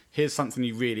says, here's something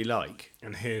you really like,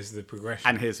 and here's the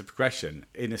progression,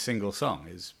 in a single song,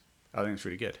 I think it's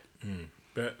really good.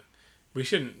 But we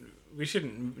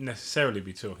shouldn't necessarily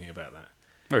be talking about that.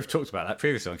 Well, we've talked about that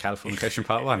previously on Californication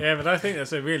Part 1. Yeah, but I think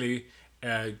that's a really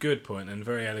good point and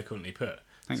very eloquently put.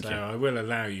 Thank you. So I will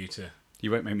allow you to... You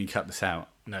won't make me cut this out.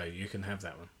 No, you can have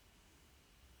that one.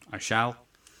 I shall.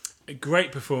 A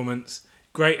great performance,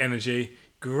 great energy,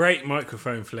 great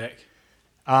microphone flick.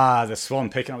 The Swan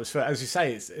picking up his foot. As you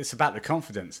say, it's about the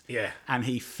confidence. Yeah. And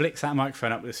he flicks that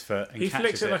microphone up with his foot and He catches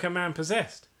flicks it like a man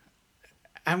possessed.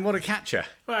 And what a catcher.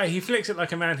 Well, he flicks it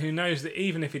like a man who knows that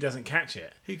even if he doesn't catch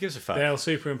it, Who gives a fuck? they'll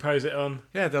superimpose it on.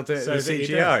 Yeah, they'll do it so with that he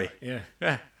CGI. does. Yeah.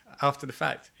 Yeah, after the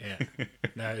fact. Yeah.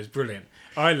 No, it was brilliant.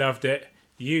 I loved it.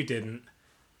 You didn't.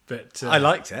 But I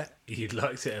liked it. You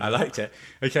liked it. I liked it.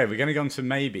 Okay, we're going to go on to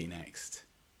Maybe next.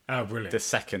 Oh, brilliant. The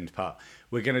second part.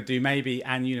 We're going to do Maybe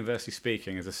and Universally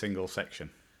Speaking as a single section.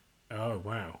 Oh,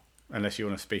 wow. Unless you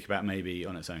want to speak about Maybe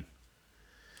on its own.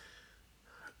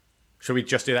 Shall we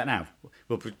just do that now?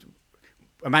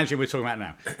 Imagine we're talking about it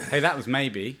now. Hey, that was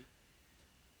Maybe.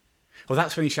 Well,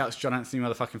 that's when he shouts John Anthony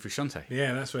motherfucking Frusciante.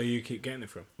 Yeah, that's where you keep getting it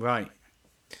from. Right.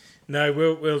 No,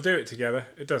 we'll do it together.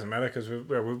 It doesn't matter because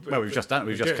we've just done it.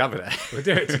 We've just covered it. We'll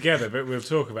do it together, but we'll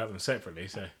talk about them separately.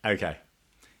 So okay,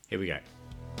 here we go.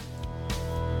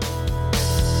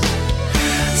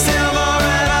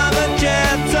 Silhouette on the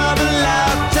jets of a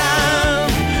lifetime,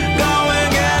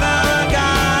 going out of a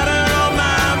garden on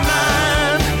my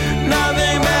mind.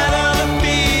 Nothing better, the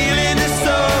feeling is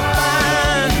so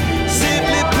fine.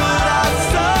 Simply put, I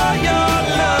saw your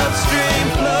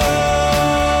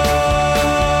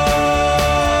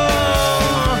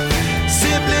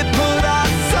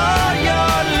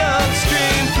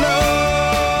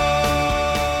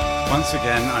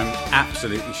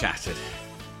absolutely shattered.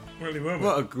 Well, he will be.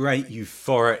 What a great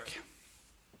euphoric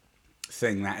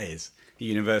thing that is.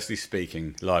 Universally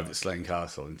Speaking, live at Slane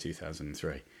Castle in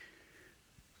 2003.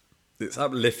 It's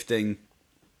uplifting.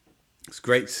 It's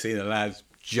great to see the lads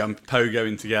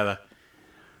pogoing together.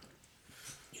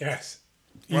 Yes.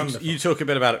 You talk a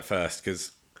bit about it first,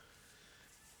 because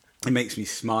it makes me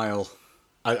smile.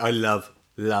 I love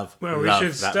Well, we love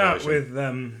should that start version.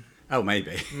 with Oh,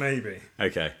 maybe. Maybe,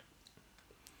 Okay.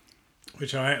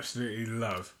 which I absolutely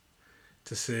love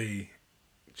to see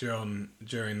John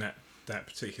during that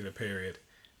particular period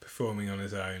performing on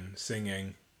his own,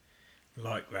 singing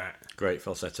like that. Great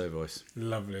falsetto voice.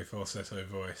 Lovely falsetto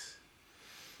voice.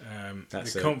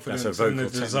 That's The a confidence vocal and the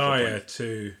technical desire point.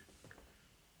 to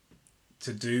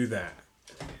do that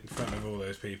in front of all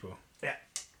those people. Yeah.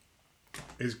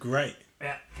 Is great.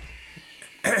 Yeah.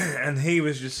 And he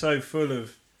was just so full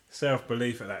of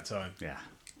self-belief at that time. Yeah.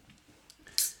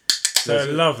 So I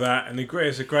love that, and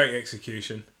it's a great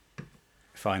execution.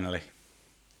 Finally.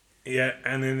 Yeah,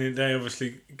 and then they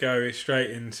obviously go straight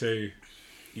into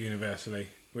Universally,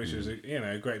 which was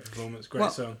a great performance,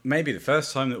 great song. Maybe the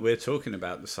first time that we're talking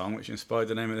about the song which inspired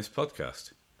the name of this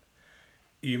podcast.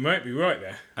 You might be right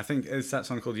there. I think is that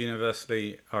song called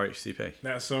Universally RHCP.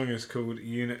 That song is called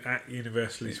at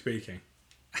Universally Speaking,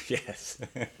 Yes.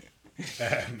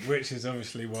 which is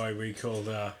obviously why we called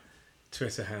our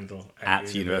Twitter handle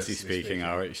At Universally Speaking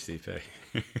RHCP.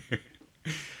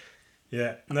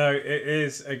 Yeah, no, it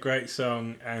is a great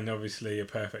song and obviously a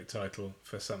perfect title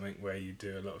for something where you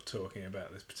do a lot of talking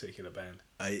about this particular band.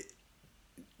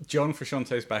 John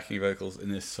Frusciante's backing vocals in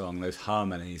this song, those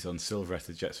harmonies on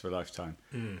Silveretta Jets for a Lifetime,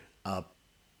 are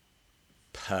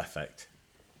perfect.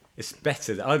 It's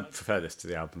better. I prefer this to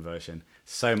the album version.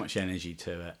 So much energy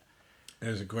to it.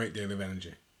 There's a great deal of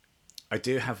energy. I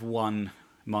do have one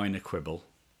minor quibble.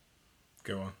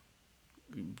 Go on.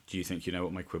 Do you think you know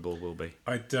what my quibble will be?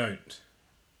 I don't.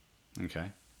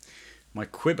 Okay. My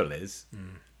quibble is,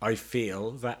 I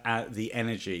feel that the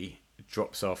energy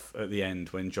drops off at the end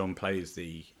when John plays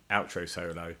the outro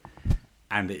solo,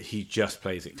 and he just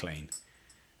plays it clean.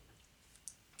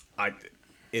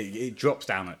 It drops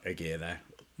down a gear there.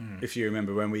 If you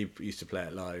remember when we used to play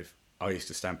it live, I used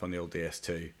to stamp on the old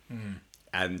DS2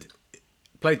 and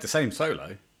played the same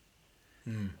solo,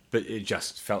 but it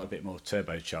just felt a bit more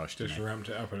turbocharged. Just ramped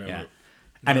it up a little bit.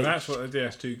 And And that's what the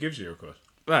DS2 gives you, of course.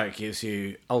 Well, it gives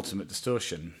you Ultimate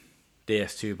Distortion,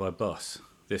 DS2 by Boss.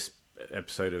 This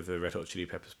episode of the Red Hot Chili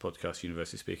Peppers podcast,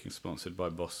 Universally Speaking, sponsored by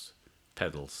Boss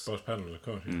Pedals. Boss Pedals, of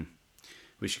course. Yeah.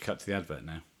 We should cut to the advert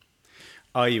now.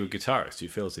 Are you a guitarist who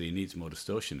feels that he needs more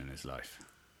distortion in his life?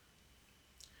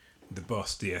 The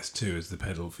Boss DS2 is the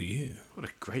pedal for you. What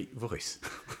a great voice.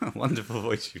 A wonderful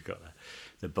voice you've got there.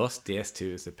 The Boss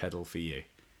DS2 is the pedal for you.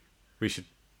 We should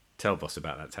tell Boss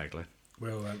about that tagline.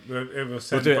 We'll We'll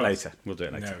send do it Boss- later. We'll do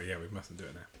it later. No, yeah, we mustn't do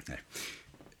it now. No.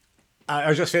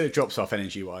 I just feel it drops off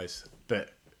energy-wise,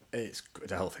 but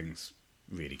the whole thing's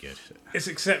really good. It's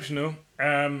exceptional.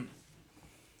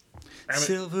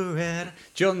 Silveretta.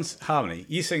 John's harmony.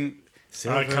 You sing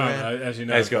I can't, as you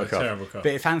know, He's I've got a got a cough. terrible cough.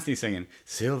 But if Anthony's singing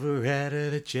Silveretta,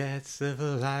 the Jets of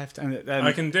a Lifetime,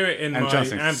 I can do it in and my John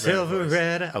sings advert voice.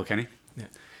 Silveretta. Oh, can he?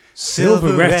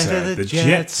 Silveretta, the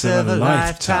Jets of a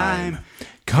Lifetime.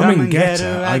 Come and get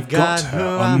her, I've got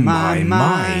her on my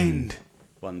mind.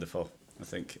 Wonderful. I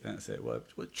think that's it. What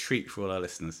a treat for all our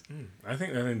listeners. I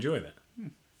think they'll enjoy that.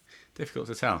 Difficult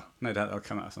to tell. No doubt they'll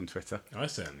come at us on Twitter. I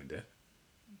certainly did.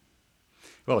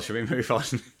 Well, should we move on?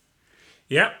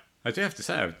 Yep. I do have to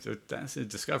say, that's a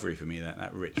discovery for me,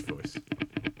 that rich voice.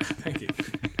 Thank you.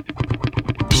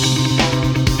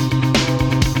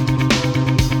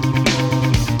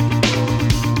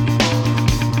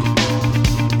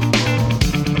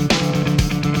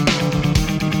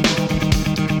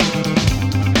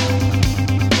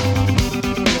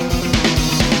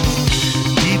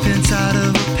 Deep inside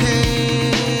of a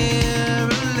parallel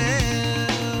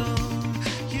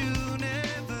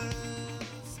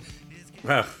universe.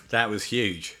 Well, that was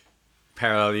huge.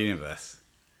 Parallel universe.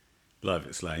 Live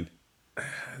at Slane.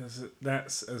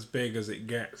 That's as big as it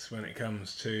gets when it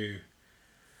comes to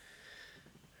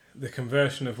the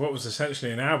conversion of what was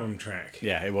essentially an album track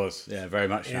Yeah, it was. Yeah, very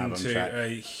much an album into track. a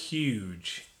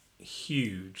huge,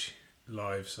 huge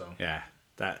live song. Yeah,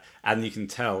 and you can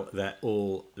tell they're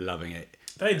all loving it.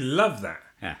 They love that.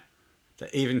 Yeah,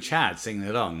 even Chad singing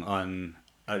along on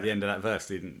at the end of that verse,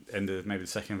 end of maybe the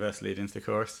second verse, leading into the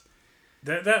chorus.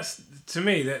 That's to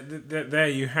me that there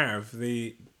you have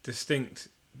the distinct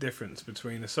difference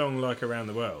between a song like Around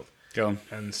the World Go on.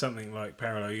 and something like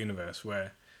Parallel Universe,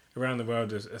 where Around the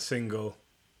World is a single,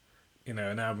 an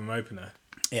album opener.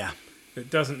 Yeah, that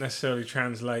doesn't necessarily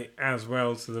translate as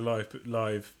well to the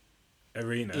live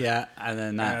arena. Yeah, and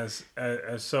then as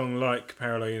a song like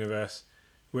Parallel Universe,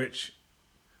 which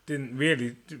didn't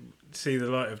really see the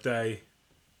light of day.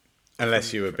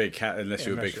 Unless you were a big fan.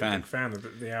 Big fan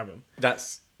of the album.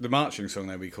 That's the marching song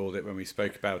that we called it when we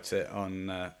spoke about it on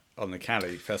the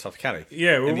Cali, first half of Cali.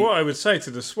 Yeah, well, what I would say to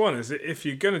the Swan is that if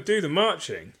you're going to do the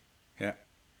marching... Yeah.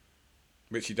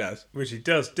 Which he does. Which he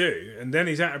does do, and then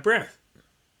he's out of breath.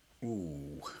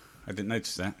 Ooh, I didn't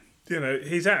notice that. You know,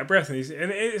 he's out of breath, and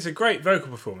it's a great vocal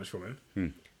performance from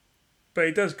him. But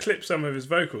he does clip some of his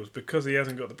vocals because he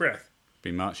hasn't got the breath.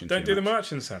 Been marching Don't too do much. the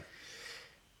marching, son.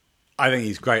 I think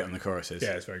he's great on the choruses.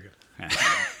 Yeah, it's very good.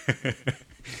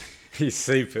 He's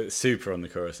super on the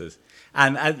choruses.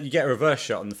 And you get a reverse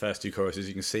shot on the first two choruses.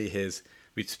 You can see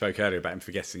we spoke earlier about him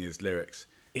forgetting his lyrics.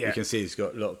 Yeah. You can see he's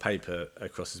got a lot of paper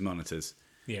across his monitors.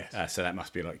 Yes. So that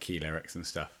must be like key lyrics and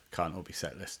stuff. Can't all be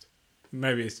set list.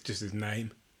 Maybe it's just his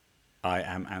name. I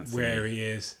am Anthony. Where he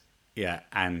is. Yeah,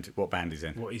 and what band he's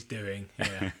in. What he's doing.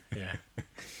 Yeah, yeah.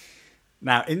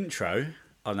 Now, intro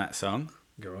on that song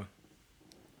Go on.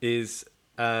 is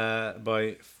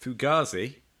by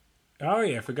Fugazi. Oh,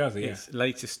 yeah, Fugazi, yeah. It's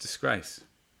Latest Disgrace.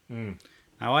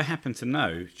 Now, I happen to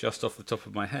know, just off the top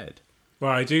of my head...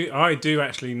 Well, I do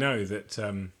actually know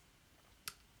that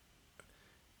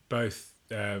both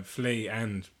Flea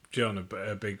and John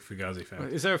are big Fugazi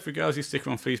fans. Is there a Fugazi sticker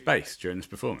on Flea's bass during this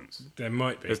performance? There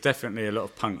might be. There's definitely a lot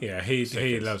of punk. Yeah, he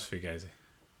stickers. loves Fugazi.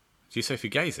 Do you say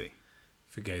Fugazi?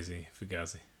 Fugazi.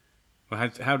 Well,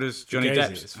 how does Johnny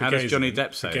Fugazi.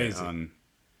 Depp say Fugazi.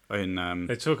 it in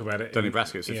they talk about it. Donnie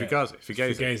Brasco? It's Fugazi.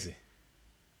 Fugazi. It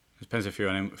depends if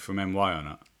you're from NY or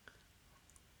not.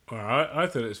 Well, I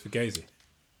thought it was Fugazi.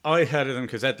 I heard of them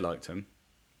because Ed liked them.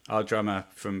 Our drummer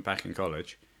from back in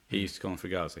college, he used to call them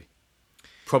Fugazi.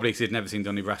 Probably because he'd never seen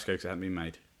Donnie Brasco because it hadn't been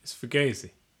made. It's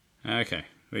Fugazi. Okay.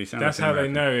 Well, that's how they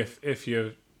know if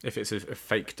you're... If it's a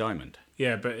fake diamond.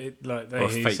 Yeah, but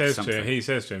he says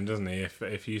to him, doesn't he?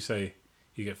 If you say,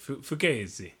 you get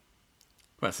Fugazi.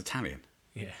 Well, it's Italian.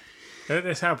 Yeah.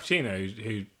 That's Al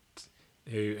Pacino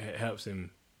who helps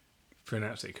him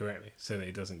pronounce it correctly so that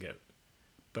he doesn't get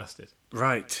busted.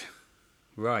 Right.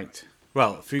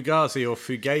 Well, Fugazi or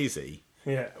Fugazi.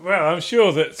 Yeah, well, I'm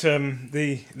sure that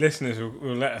the listeners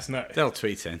will let us know. They'll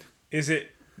tweet in. Is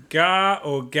it Ga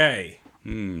or Gay?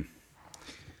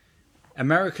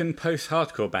 American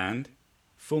post-hardcore band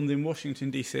formed in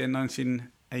Washington, D.C. in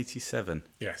 1987.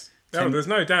 Yes. There's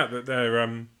no doubt that they're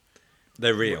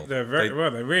real. They're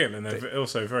they're real, and they're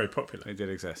also very popular. They did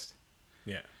exist.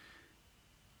 Yeah.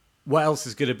 What else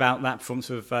is good about that performance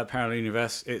of Parallel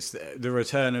Universe? It's the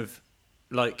return of,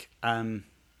 by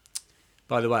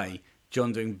the way,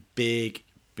 John doing big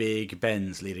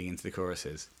bends leading into the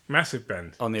choruses. Massive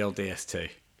bend. On the old DS2.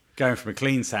 Going from a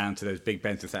clean sound to those big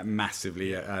bends with that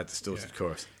massively distorted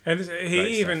chorus. And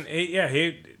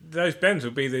those bends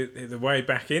will be the way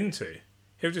back into.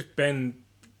 He'll just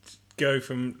go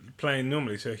from playing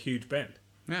normally to a huge bend.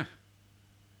 Yeah.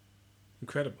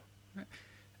 Incredible.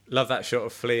 Love that shot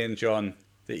of Flea and John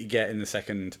that you get in the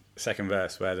second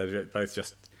verse where they're both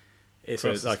just... It's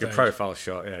like a profile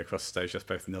shot, across the stage, just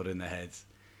both nodding their heads.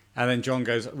 And then John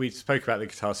goes... We spoke about the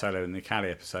guitar solo in the Cali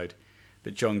episode,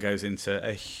 but John goes into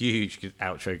a huge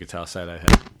outro guitar solo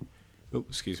here. Oh,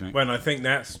 excuse me. Well, I think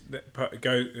goes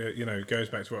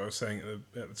back to what I was saying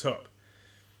at the top.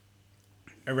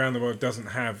 Around the World doesn't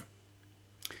have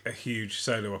a huge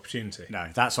solo opportunity. No,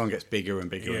 that song gets bigger and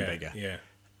bigger and bigger. Yeah.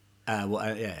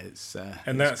 It's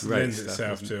and that lends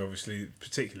itself to obviously,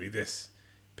 particularly this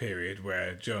period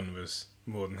where John was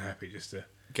more than happy just to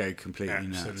go completely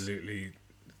absolutely nuts.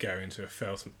 Go into a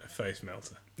face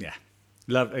melter. Yeah,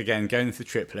 love again going into the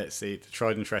triplets, the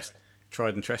tried and trusted.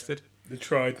 The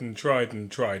tried and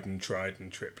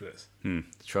triplets. The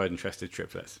tried and trusted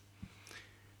triplets.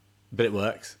 But it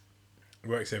works. It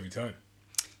works every time.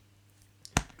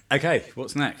 Okay,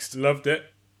 what's next? Loved it,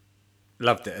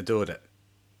 adored it.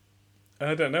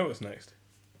 I don't know what's next.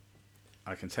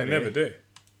 I can tell you. I never do.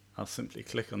 I'll simply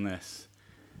click on this,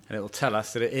 and it will tell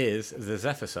us that it is the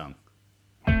Zephyr song.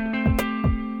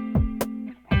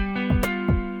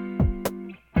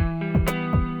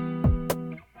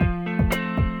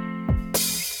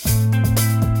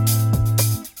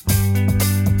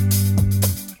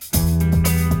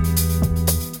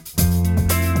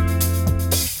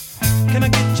 Can I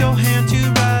get your hand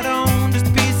to ride on? Just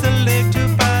a piece of leg to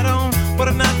bite on. What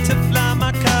a night to fly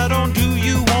my kite on. Do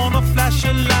you wanna flash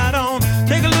a light on?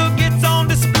 Take a look, it's on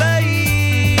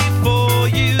display for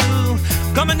you.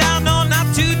 Coming down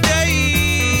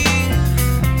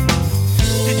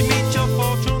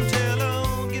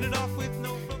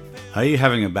Are you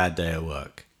having a bad day at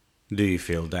work? Do you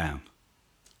feel down?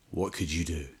 What could you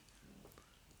do?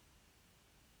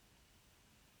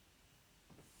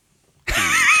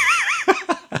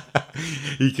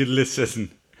 You could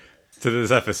listen to the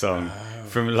Zephyr song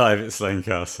from Live at Slane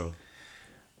Castle.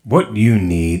 What you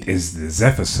need is the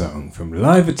Zephyr song from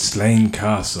Live at Slane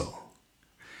Castle.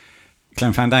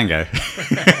 Clem Fandango.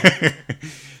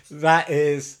 That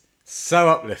is so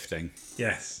uplifting.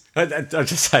 Yes. I'll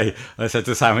just say, I said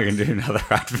to Sam, we're going to do another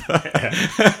advert.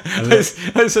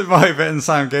 I said my bit, and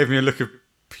Sam gave me a look of I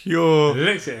pure...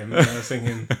 looked at him and I was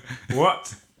thinking,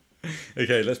 what?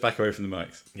 Okay, let's back away from the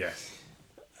mics. Yes.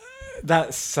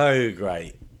 That's so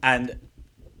great. And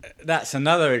that's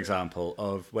another example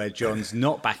of where John's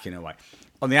not backing away.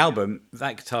 On the album,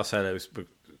 that guitar solo is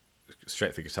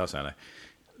straight for guitar solo.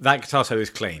 That guitar solo is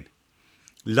clean.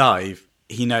 Live,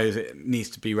 he knows it needs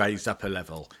to be raised up a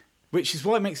level, which is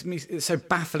why it makes me it's so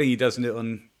baffling he doesn't do it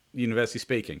on University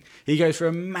Speaking. He goes for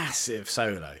a massive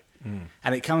solo,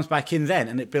 and it comes back in then,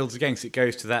 and it builds again because it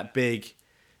goes to that big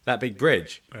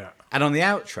bridge. Yeah. And on the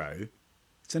outro,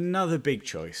 it's another big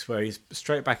choice where he's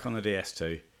straight back on the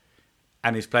DS2,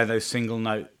 and he's playing that single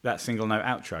note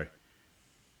outro.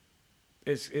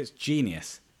 It's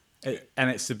genius. And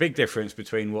it's the big difference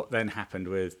between what then happened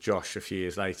with Josh a few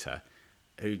years later,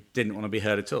 who didn't want to be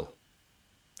heard at all.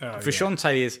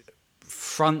 Frusciante is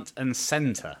front and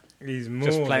centre. He's more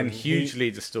just playing than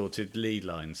hugely distorted lead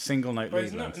lines, single note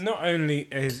lead lines. Not only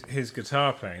his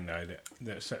guitar playing though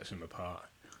that sets him apart.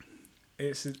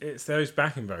 It's those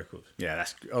backing vocals. Yeah,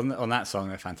 that's on that song.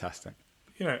 They're fantastic.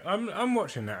 You know, I'm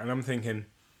watching that and I'm thinking,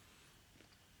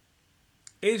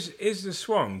 is the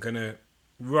Swan gonna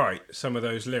write some of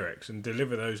those lyrics and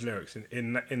deliver those lyrics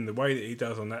in the way that he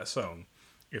does on that song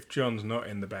if John's not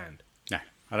in the band? No,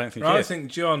 I don't think. I think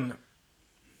John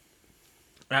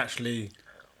actually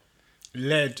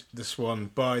led the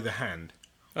Swan by the hand.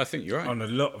 I think you're right. On a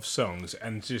lot of songs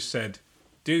and just said,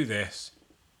 do this.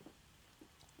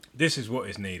 This is what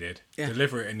is needed. Yeah.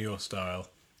 Deliver it in your style,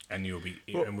 and we'll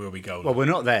be golden. Well, we're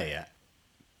not there yet,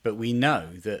 but we know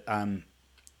that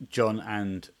John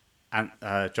and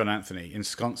John Anthony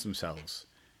ensconced themselves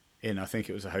in, I think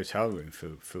it was a hotel room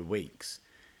for weeks,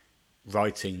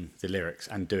 writing the lyrics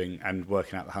and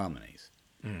working out the harmonies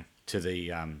to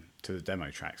the demo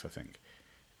tracks, I think.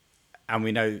 And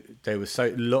we know there was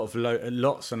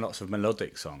lots and lots of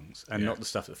melodic songs, and not the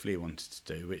stuff that Flea wanted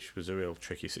to do, which was a real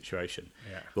tricky situation.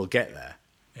 Yeah. We'll get there.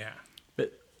 Yeah.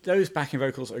 But those backing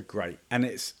vocals are great, and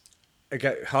it's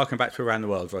again harken back to Around the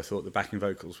World, where I thought the backing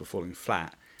vocals were falling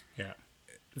flat. Yeah.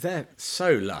 They're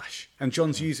so lush, and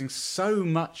John's using so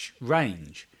much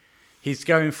range. He's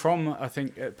going from, I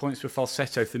think, at points with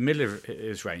falsetto to the middle of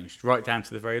his range, right down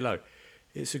to the very low.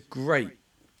 It's a great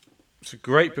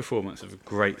performance of a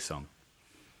great song.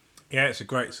 Yeah, it's a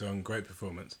great song, great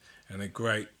performance, and a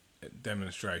great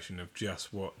demonstration of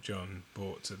just what John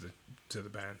brought to the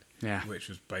band. Yeah. Which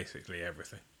was basically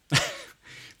everything.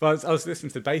 But I was listening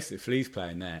to the bass that Flea's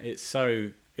playing there. It's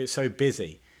so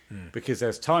busy because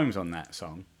there's times on that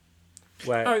song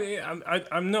where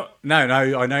I'm not. No,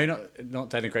 I know not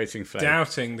denigrating Flea.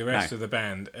 Doubting the rest of the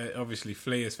band. Obviously,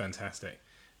 Flea is fantastic.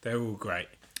 They're all great,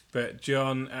 but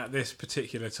John at this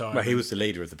particular time. Well, he was the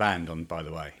leader of the band, by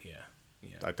the way. Yeah.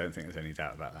 I don't think there's any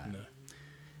doubt about that. No.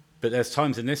 But there's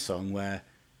times in this song where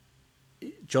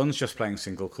John's just playing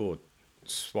single chord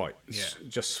swipe,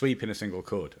 just sweeping a single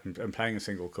chord and playing a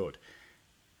single chord.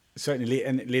 Certainly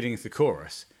leading into the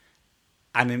chorus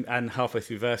and halfway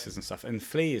through verses and stuff. And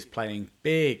Flea is playing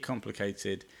big,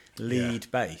 complicated lead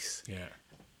bass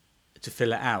to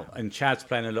fill it out. And Chad's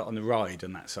playing a lot on the ride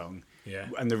on that song. Yeah.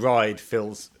 And the ride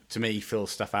fills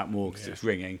stuff out more because it's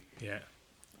ringing. Yeah.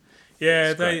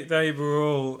 Yeah, they were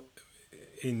all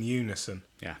in unison.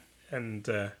 Yeah. And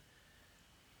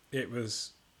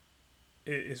it's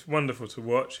wonderful to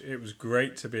watch. It was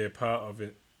great to be a part of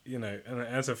it, you know. And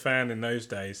as a fan in those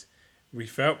days, we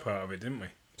felt part of it, didn't we?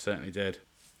 Certainly did.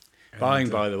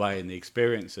 And, By the way, in the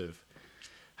experience of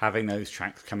having those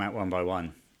tracks come out one by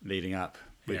one leading up,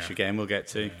 which again we'll get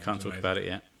to. Can't talk about it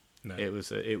yet. No.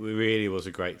 It really was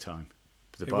a great time.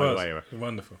 The It By the was Way era.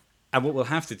 wonderful. And what we'll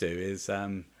have to do is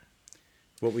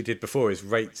what we did before is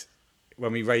rate.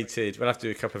 When we rated, we'll have to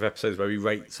do a couple of episodes where we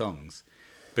rate songs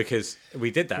because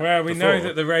we did that. Well, we before. know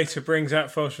that the rater brings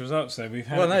out false results, though. We've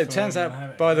had. Well, no, it before, turns we'll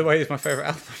out By the Way is my favourite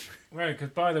album. Well,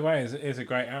 because By the Way is a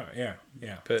great album.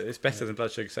 Yeah. But it's better than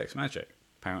Blood Sugar Sex Magic,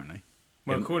 apparently.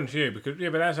 Well, according to you, but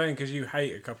that's only because you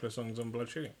hate a couple of songs on Blood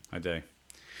Sugar. I do.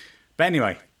 But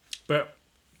anyway, But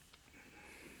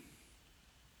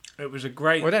it was a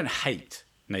great. well, I don't hate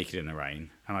Naked in the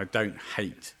Rain, and I don't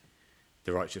hate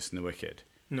The Righteous and the Wicked.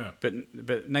 No. But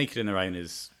Naked in the Rain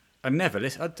is. I'd never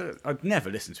listen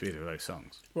to either of those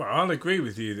songs. Well, I'll agree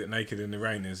with you that Naked in the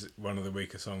Rain is one of the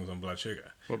weaker songs on Blood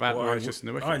Sugar. What about The Righteous and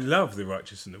the Wicked? I love The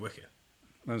Righteous and the Wicked.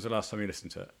 When was the last time you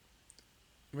listened to it?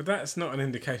 But that's not an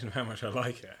indication of how much I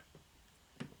like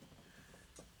it.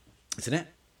 Isn't it?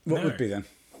 What No. would be then?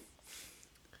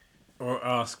 Or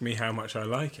ask me how much I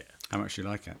like it. How much you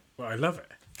like it? Well, I love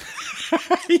it.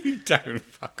 You don't.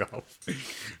 Fuck off.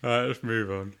 All right, let's move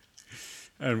on.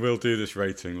 And we'll do this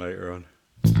rating later on.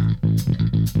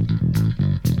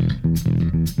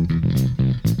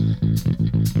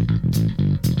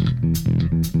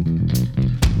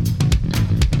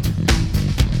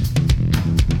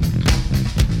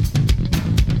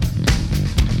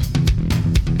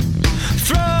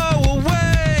 Throw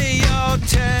away your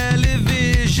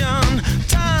television.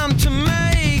 Time to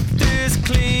make this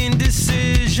clean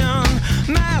decision.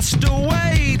 Master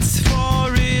waits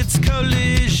for its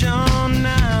collision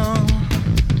now.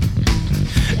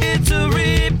 It's a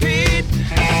repeat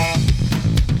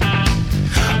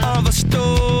of a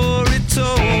story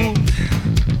told.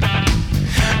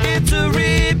 It's a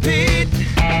repeat,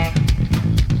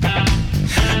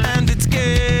 and it's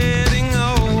getting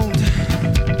old.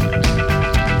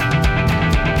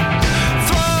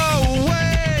 Throw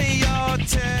away your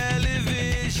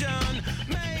television.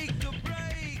 Make a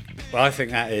break. Well, I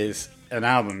think that is an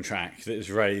album track that is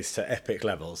raised to epic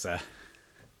levels there.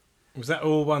 Was that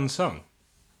all one song?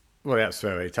 Well, that's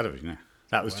Throwaway Television, yeah.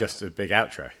 That was just a big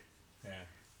outro. Yeah.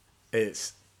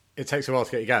 It takes a while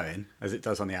to get you going, as it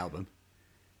does on the album.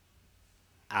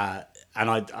 And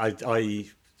I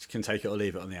can take it or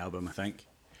leave it on the album, I think.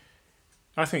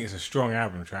 I think it's a strong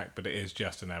album track, but it is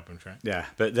just an album track. Yeah,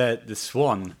 but the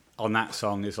swan on that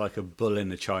song is like a bull in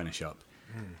the china shop.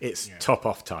 It's top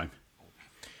off time.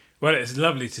 Well, it's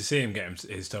lovely to see him get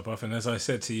his top off, and as I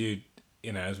said to you,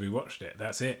 as we watched it,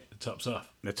 that's it. The top's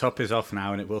off. The top is off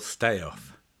now, and it will stay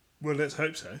off. Well, let's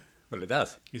hope so. Well, it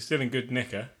does. You're still in good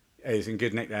knicker. He's in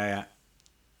good nick there,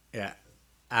 yeah.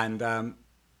 And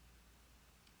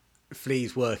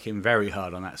Flea's working very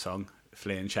hard on that song,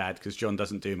 Flea and Chad, because John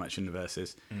doesn't do much in the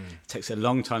verses. It takes a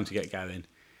long time to get going.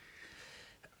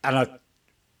 And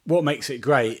what makes it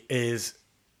great is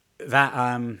that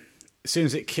as soon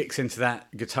as it kicks into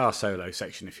that guitar solo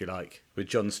section, if you like, with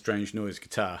John's strange noise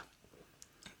guitar,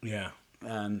 Yeah.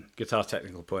 guitar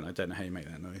technical point, I don't know how you make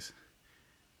that noise,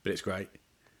 but it's great.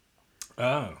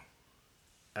 Oh.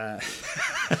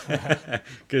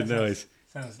 Good noise.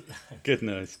 Sounds Good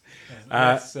noise.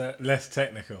 less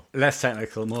technical. Less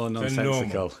technical, more nonsensical.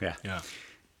 normal. Yeah.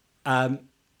 Yeah.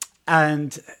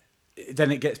 And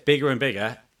then it gets bigger and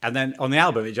bigger, and then on the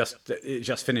album it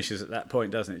just finishes at that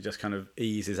point, doesn't it? It just kind of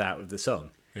eases out of the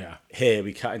song. Yeah. Here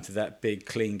we cut into that big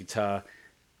clean guitar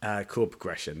chord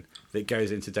progression that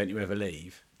goes into "Don't You Ever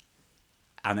Leave,"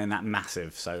 and then that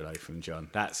massive solo from John.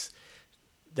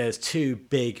 There's two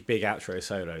big outro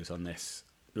solos on this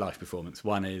live performance.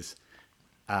 One is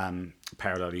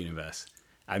Parallel Universe,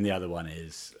 and the other one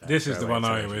is This is the one I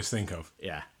Television. always think of.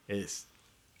 Yeah, it's.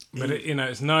 But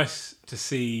it's nice to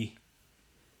see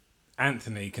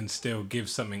Anthony can still give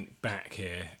something back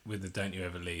here with the "Don't You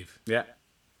Ever Leave." Yeah.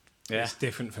 It's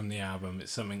different from the album.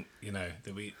 It's something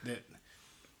that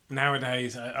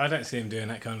nowadays I don't see him doing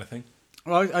that kind of thing.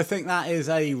 Well, I think that is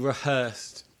a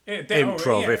rehearsed Improv,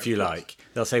 improv, if you of course. like.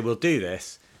 They'll say, "We'll do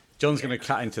this." John's going to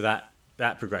cut into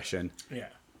that progression, Yeah.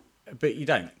 but you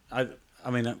don't. I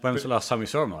mean, when was the last time we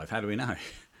saw him live? How do we know?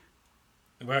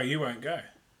 Well, you won't go.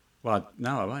 Well,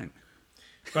 no, I won't.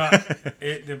 But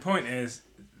the point is,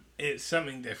 it's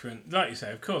something different. Like you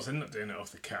say, of course, they're not doing it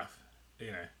off the cuff.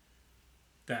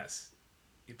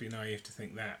 You'd be naive to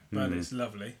think that. But it's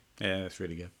lovely. Yeah, that's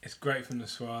really good. It's great from the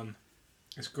Swan.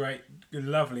 It's great,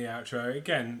 lovely outro.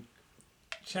 Again,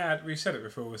 Chad, we've said it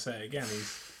before, we'll say it again.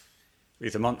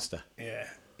 He's a monster.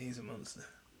 He's a monster.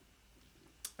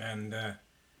 And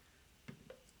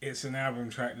it's an album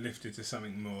track lifted to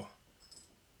something more.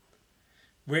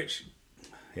 Which,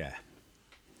 Yeah.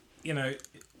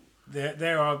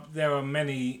 there are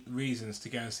many reasons to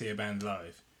go and see a band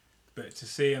live, but to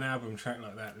see an album track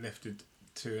like that lifted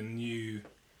to a new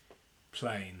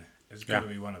plane has got to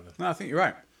be one of them. No, I think you're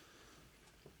right.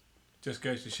 Just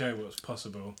goes to show what's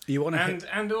possible. You want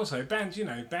to and also bands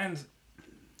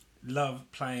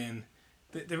love playing.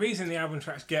 The reason the album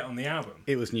tracks get on the album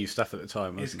It was new stuff at the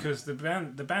time, is wasn't it? because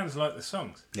the bands like the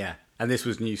songs. Yeah, and this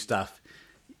was new stuff.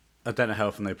 I don't know how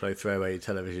often they play Throwaway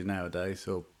Television nowadays,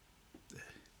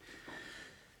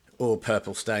 or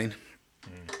Purple Stain.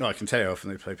 Well, I can tell you how often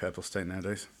they play Purple Stain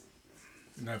nowadays.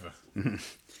 Never.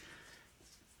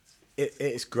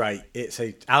 It's great. It's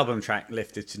a album track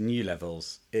lifted to new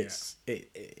levels. It's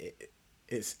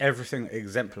everything that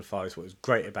exemplifies what is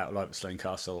great about Live at Slane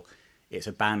Castle. It's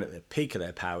a band at the peak of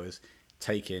their powers,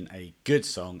 taking a good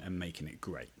song and making it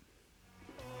great.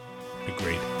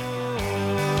 Agreed.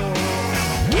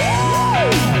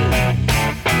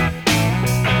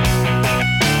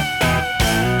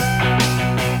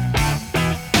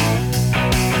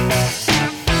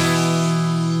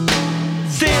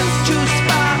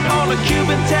 A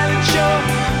Cuban talent show,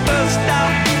 first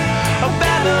stop,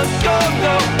 Havana,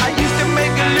 go-go. I used to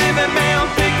make a living, man,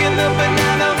 picking the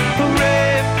banana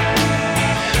parade.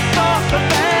 For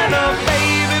Havana,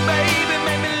 baby,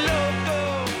 make me loco.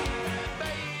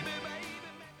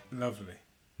 Baby. Lovely.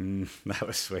 That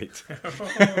was sweet.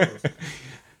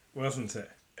 Wasn't it?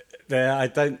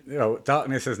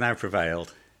 Darkness has now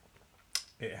prevailed.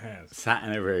 It has. Sat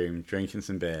in a room drinking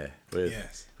some beer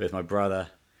with my brother,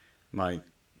 my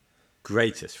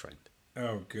greatest friend.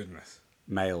 Oh, goodness.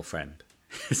 Male friend.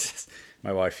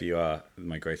 My wife, you are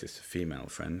my greatest female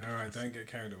friend. All right, don't get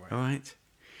carried away. All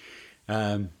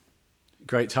right.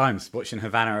 Great times watching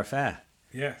Havana Affair.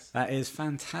 Yes. That is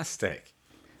fantastic.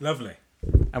 Lovely.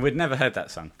 And we'd never heard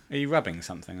that song. Are you rubbing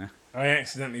something there? I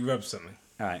accidentally rubbed something.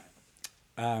 All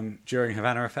right. During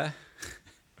Havana Affair?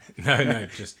 No,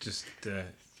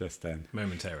 just then.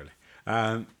 momentarily.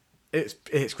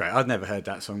 It's great. I'd never heard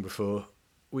that song before.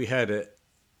 We heard it.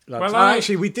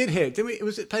 Actually, we did hear it. Didn't we?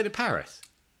 Was it played at Paris?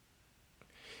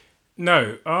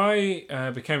 No,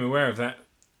 I became aware of that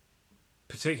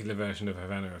particular version of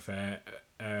Havana Affair.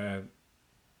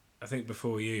 I think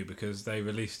before you, because they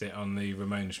released it on the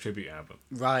Ramones tribute album.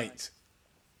 Right.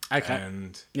 Okay.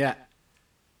 And yeah,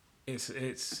 it's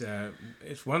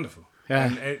wonderful. Yeah.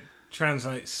 And it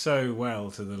translates so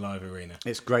well to the live arena.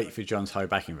 It's great for John's high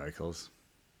backing vocals.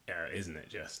 Yeah, isn't it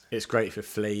just? It's great for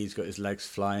Flea. He's got his legs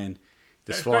flying.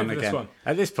 The It's Swan great for the again. Swan.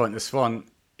 At this point, the Swan,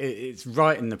 it's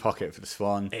right in the pocket for the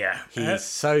Swan. Yeah. He's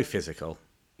so physical.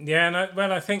 Yeah, and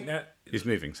I think that He's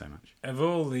moving so much. of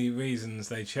all the reasons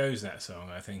they chose that song,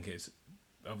 I think it's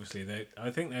obviously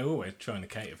I think they're always trying to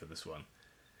cater for the Swan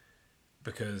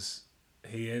because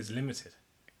he is limited.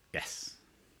 Yes.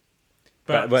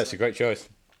 But Well, it's a great choice.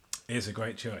 it's a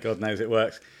great choice. God knows it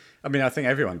works. I mean, I think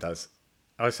everyone does.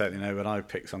 I certainly know when I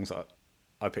pick songs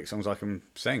I can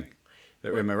sing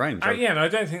that are in my range. And I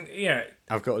don't think.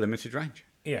 I've got a limited range.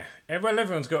 Yeah. Well,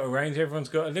 everyone's got a range. Everyone's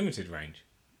got a limited range.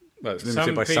 Well, it's limited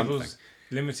Some by people's something.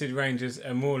 limited ranges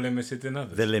are more limited than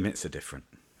others. The limits are different.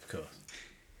 Of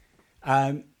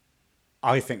course.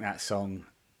 I think that song,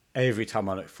 every time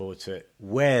I look forward to it,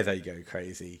 Where They Go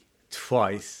Crazy,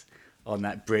 twice on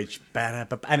that bridge.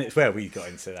 And it's where we got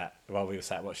into that while we were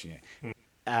sat watching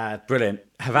it. Brilliant.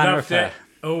 Havana Loved Affair. it.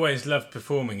 Always loved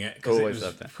performing it because it Always was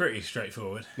loved it. pretty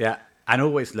straightforward. Yeah. And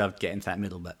always loved getting to that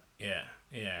middle bit.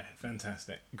 Yeah,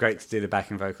 fantastic. Great to do the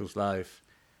backing vocals live.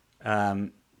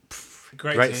 Great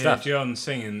Great to stuff. hear John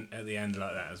singing at the end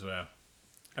like that as well.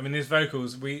 I mean, his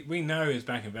vocals, we know his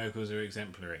backing vocals are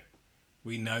exemplary.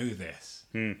 We know this.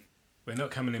 We're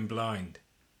not coming in blind.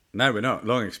 No, we're not.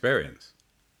 Long experience.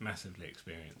 Massively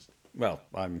experienced. Well,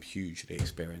 I'm hugely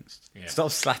experienced. Yeah.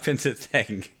 Stop slapping the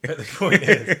thing. But the point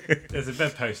is, there's a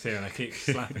bedpost here and I keep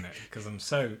slapping it because I'm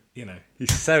so,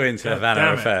 He's so into God Havana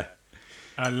damn it. Affair.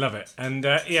 I love it. And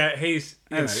he's,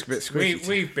 It's a bit squishy.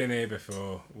 we've been here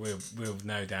before. We'll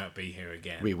no doubt be here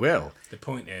again. We will. The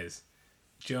point is,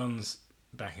 John's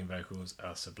backing vocals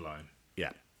are sublime.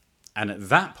 Yeah. And at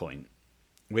that point,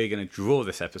 we're going to draw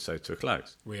this episode to a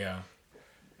close. We are.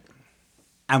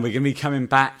 And we're going to be coming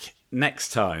back next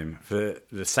time for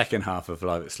the second half of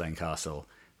Live at Slane Castle,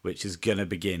 which is going to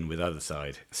begin with Other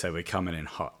Side. So we're coming in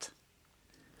hot.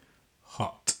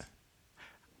 Hot.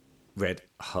 Red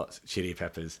Hot Chili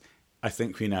Peppers. I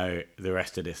think we know the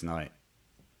rest of this night.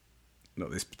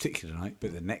 Not this particular night,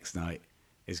 but the next night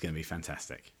is going to be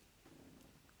fantastic.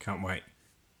 Can't wait.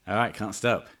 All right, can't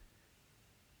stop.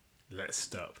 Let's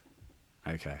stop.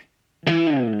 Okay.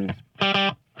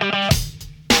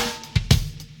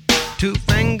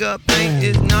 Two-finger paint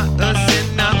is not a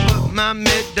sin. I put my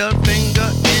middle finger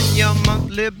in your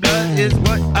monthly blood is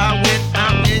what I win.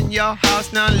 I'm in your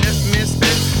house, now let me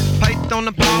spin. Python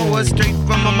the power straight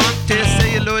from a Monte.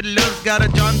 Celluloid love's got a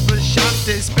John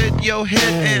Frusciante. Spread your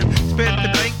head and spread the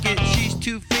blanket. She